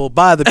people,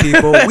 by the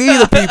people, we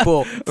the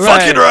people.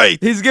 Fucking right.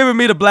 He's giving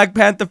me the Black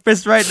Panther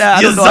fist right now.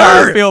 I Yes, don't know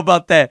how I sir. feel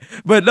about that.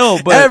 But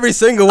Every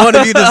single one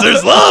of you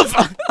deserves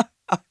love.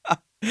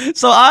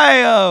 so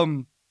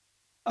I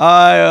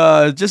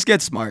just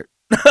get smart.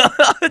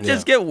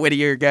 Just get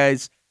wittier,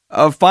 guys.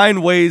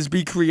 Find ways,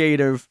 be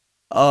creative.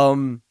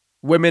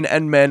 Women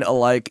and men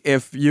alike.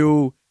 If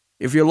you're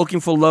looking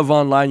for love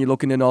online, you're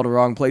looking in all the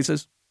wrong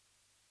places.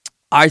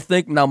 I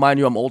think now, mind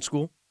you, I'm old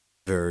school.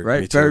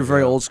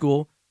 Very old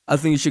school. I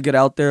think you should get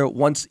out there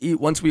once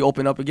we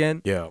open up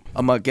again. Yeah.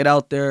 I'm gonna get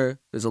out there.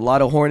 There's a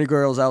lot of horny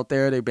girls out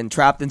there. They've been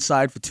trapped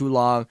inside for too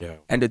long. Yeah.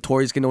 And the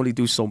Tories can only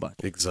do so much.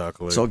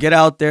 Exactly. So get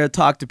out there,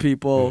 talk to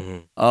people.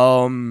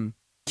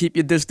 Keep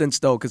your distance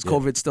though, because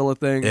COVID's still a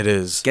thing. It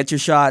is. Get your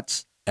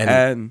shots.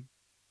 And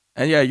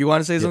yeah, you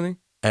want to say something?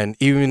 And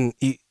even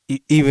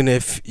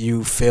if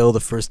you fail the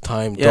first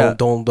time, Yeah.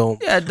 don't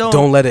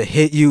don't let it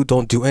hit you.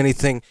 Don't do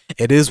anything.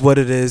 It is what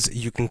it is.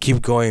 You can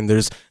keep going.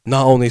 There's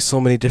not only so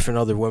many different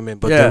other women,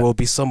 but Yeah. there will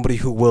be somebody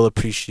who will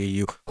appreciate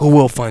you, who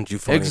will find you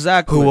funny,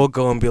 Exactly. who will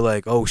go and be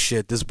like, oh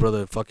shit, this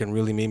brother fucking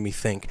really made me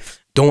think.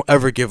 Don't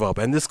ever give up.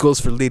 And this goes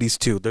for ladies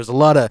too. There's a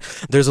lot of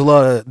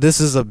this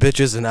is a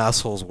bitches and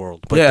assholes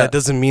world, but Yeah. that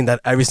doesn't mean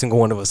that every single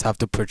one of us have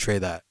to portray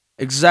that.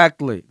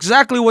 Exactly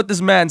what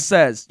this man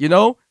says, you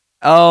know.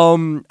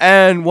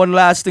 And one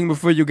last thing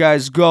before you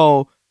guys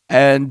go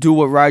and do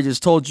what Ryan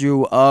just told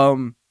you,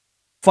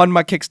 fund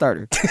my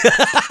Kickstarter.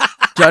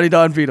 Johnny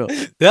Don Vito.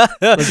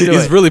 Let's do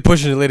He's it. really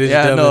pushing it, ladies and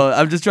Yeah, gentlemen. no,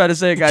 I'm just trying to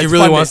say, guys. He really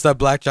fund wants it. that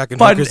blackjack and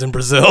Fund hookers it. in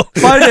Brazil.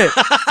 Fund it.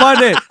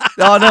 Fund it.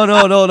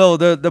 No.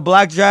 The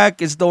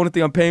blackjack is the only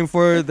thing I'm paying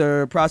for.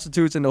 The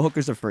prostitutes and the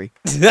hookers are free.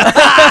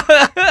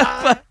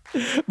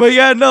 But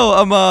yeah,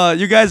 no.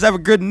 You guys have a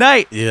good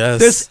night. Yes.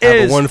 This have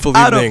is a wonderful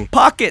Out evening. of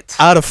Pocket.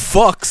 Out of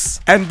fucks.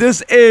 And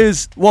this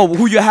is,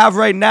 who you have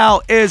right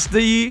now is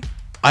the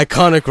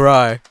Iconic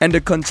Rye. and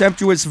the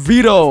contemptuous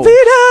Vito.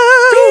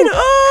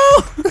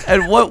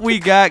 And what we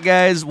got,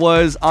 guys,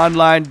 was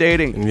online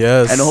dating.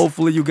 Yes. And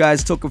hopefully you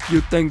guys took a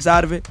few things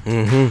out of it.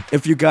 Mm-hmm.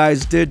 If you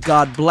guys did,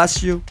 God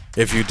bless you.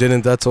 If you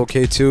didn't, that's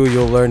okay too.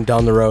 You'll learn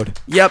down the road.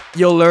 Yep,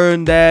 you'll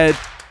learn that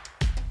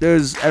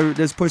there's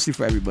pussy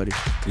for everybody.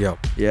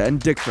 Yep. Yeah, and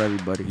dick for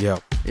everybody.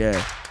 Yep.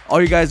 Yeah.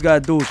 All you guys gotta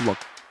do is look.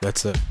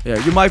 That's it.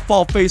 Yeah, you might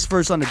fall face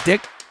first on the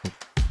dick.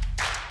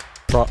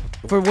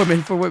 For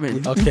women. Okay. For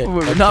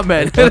women, not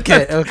men.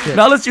 Okay.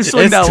 Now let's just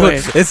swing that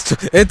way.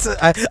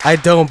 I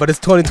don't, but it's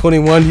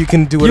 2021. You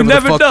can do You whatever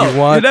never the fuck know. you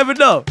want. You never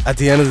know. At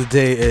the end of the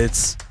day,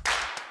 it's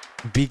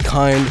be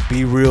kind,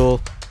 be real,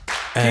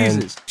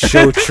 and Jesus.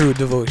 show true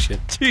devotion.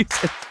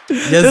 Jesus.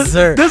 Yes,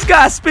 sir. This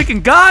guy's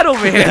speaking God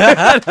over here.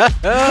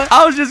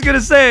 I was just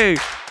gonna say,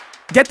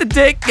 get the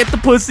dick, get the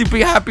pussy,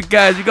 be happy,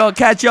 guys. We're gonna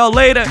catch y'all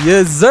later.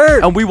 Yes,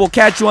 sir. And we will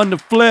catch you on the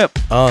flip.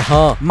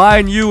 Uh-huh.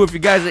 Mind you, if you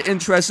guys are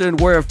interested in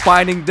where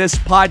finding this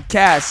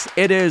podcast,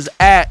 it is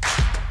at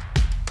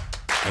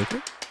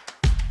Anchor?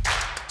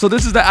 So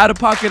this is the Out of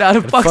Pocket, Out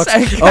of Bucks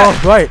Anchor.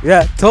 Oh, right.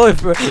 Yeah,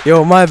 totally.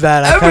 Yo, my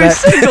bad. Every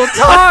single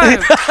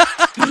time.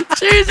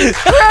 Jesus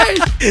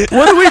Christ.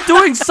 What are we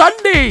doing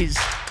Sundays?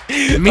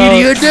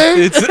 Media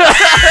Day?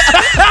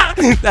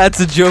 That's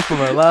a joke from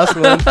our last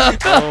one.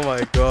 Oh,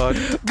 my God.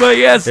 But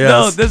yes,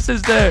 no, Yes. this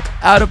is the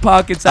Out of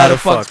Pockets, Out of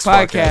Fucks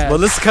podcast. Well,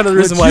 this is kind of the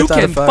reason which why you it's Out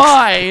can of Fucks.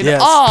 find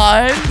Yes.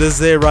 on This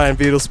is a Ryan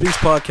Beetle Speaks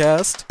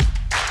podcast.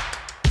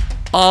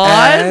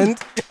 on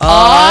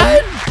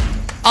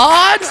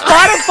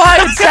Spotify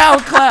and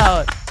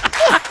SoundCloud.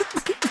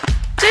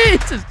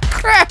 Jesus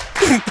Christ.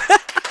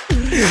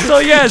 So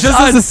yes, Just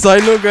as a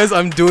side note, guys,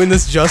 I'm doing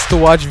this just to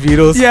watch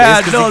Vito's yeah,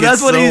 face 'cause no, he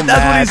that's gets what so he that's what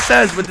he mad.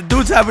 says. But the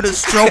dude's having a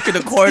stroke in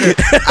the corner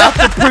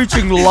after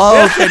preaching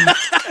love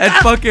and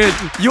fucking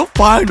you'll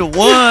find the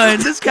one.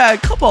 This guy,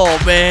 come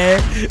on,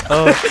 man.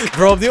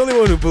 Bro, I'm the only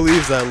one who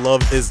believes that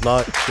love is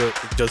not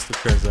just a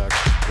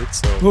transaction.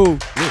 It's Who?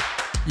 me.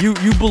 You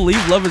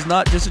believe love is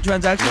not just a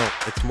transaction? No,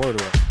 it's more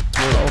to it.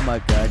 Oh my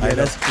God, I yeah, know.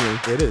 that's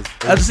true. It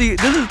is. See,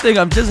 this is the thing.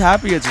 I'm just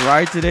happy it's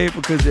right today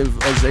because if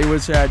Jose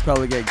was here, I'd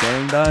probably get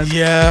ganged on.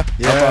 Yeah.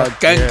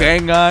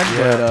 Gang on.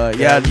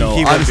 But no,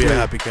 he honestly, would be a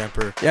happy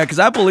camper. yeah, because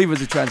I believe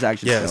it's a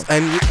transaction. Yes, still.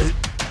 and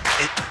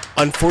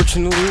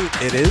unfortunately,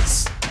 it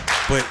is.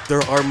 But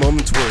there are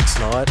moments where it's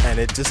not, and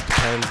it just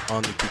depends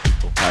on the two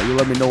people. You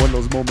let me know when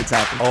those moments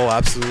happen. Oh,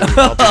 absolutely.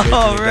 I'll be making it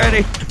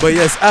Already. down. But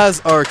yes,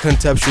 as our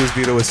contemptuous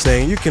Vito was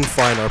saying, you can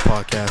find our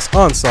podcast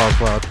on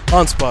SoundCloud,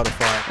 on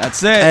Spotify,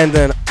 That's it. and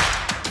then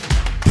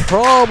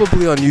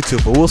probably on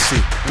YouTube, but we'll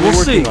see. We'll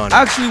We're see. working on it.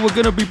 Actually, we're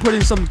gonna be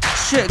putting some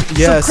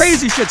Yes.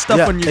 crazy shit stuff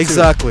Yeah, on YouTube.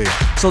 exactly.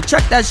 So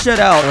check that shit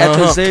out at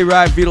the Zay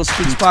Ride Vito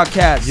Speaks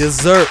podcast. Yes,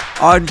 sir.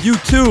 On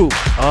YouTube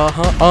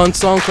On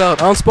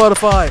SoundCloud, on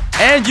Spotify,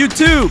 and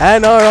YouTube.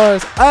 and on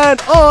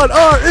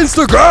our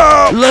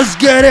Instagram. Let's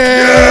get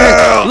it.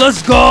 Yeah.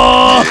 Let's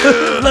go.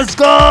 Let's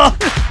go.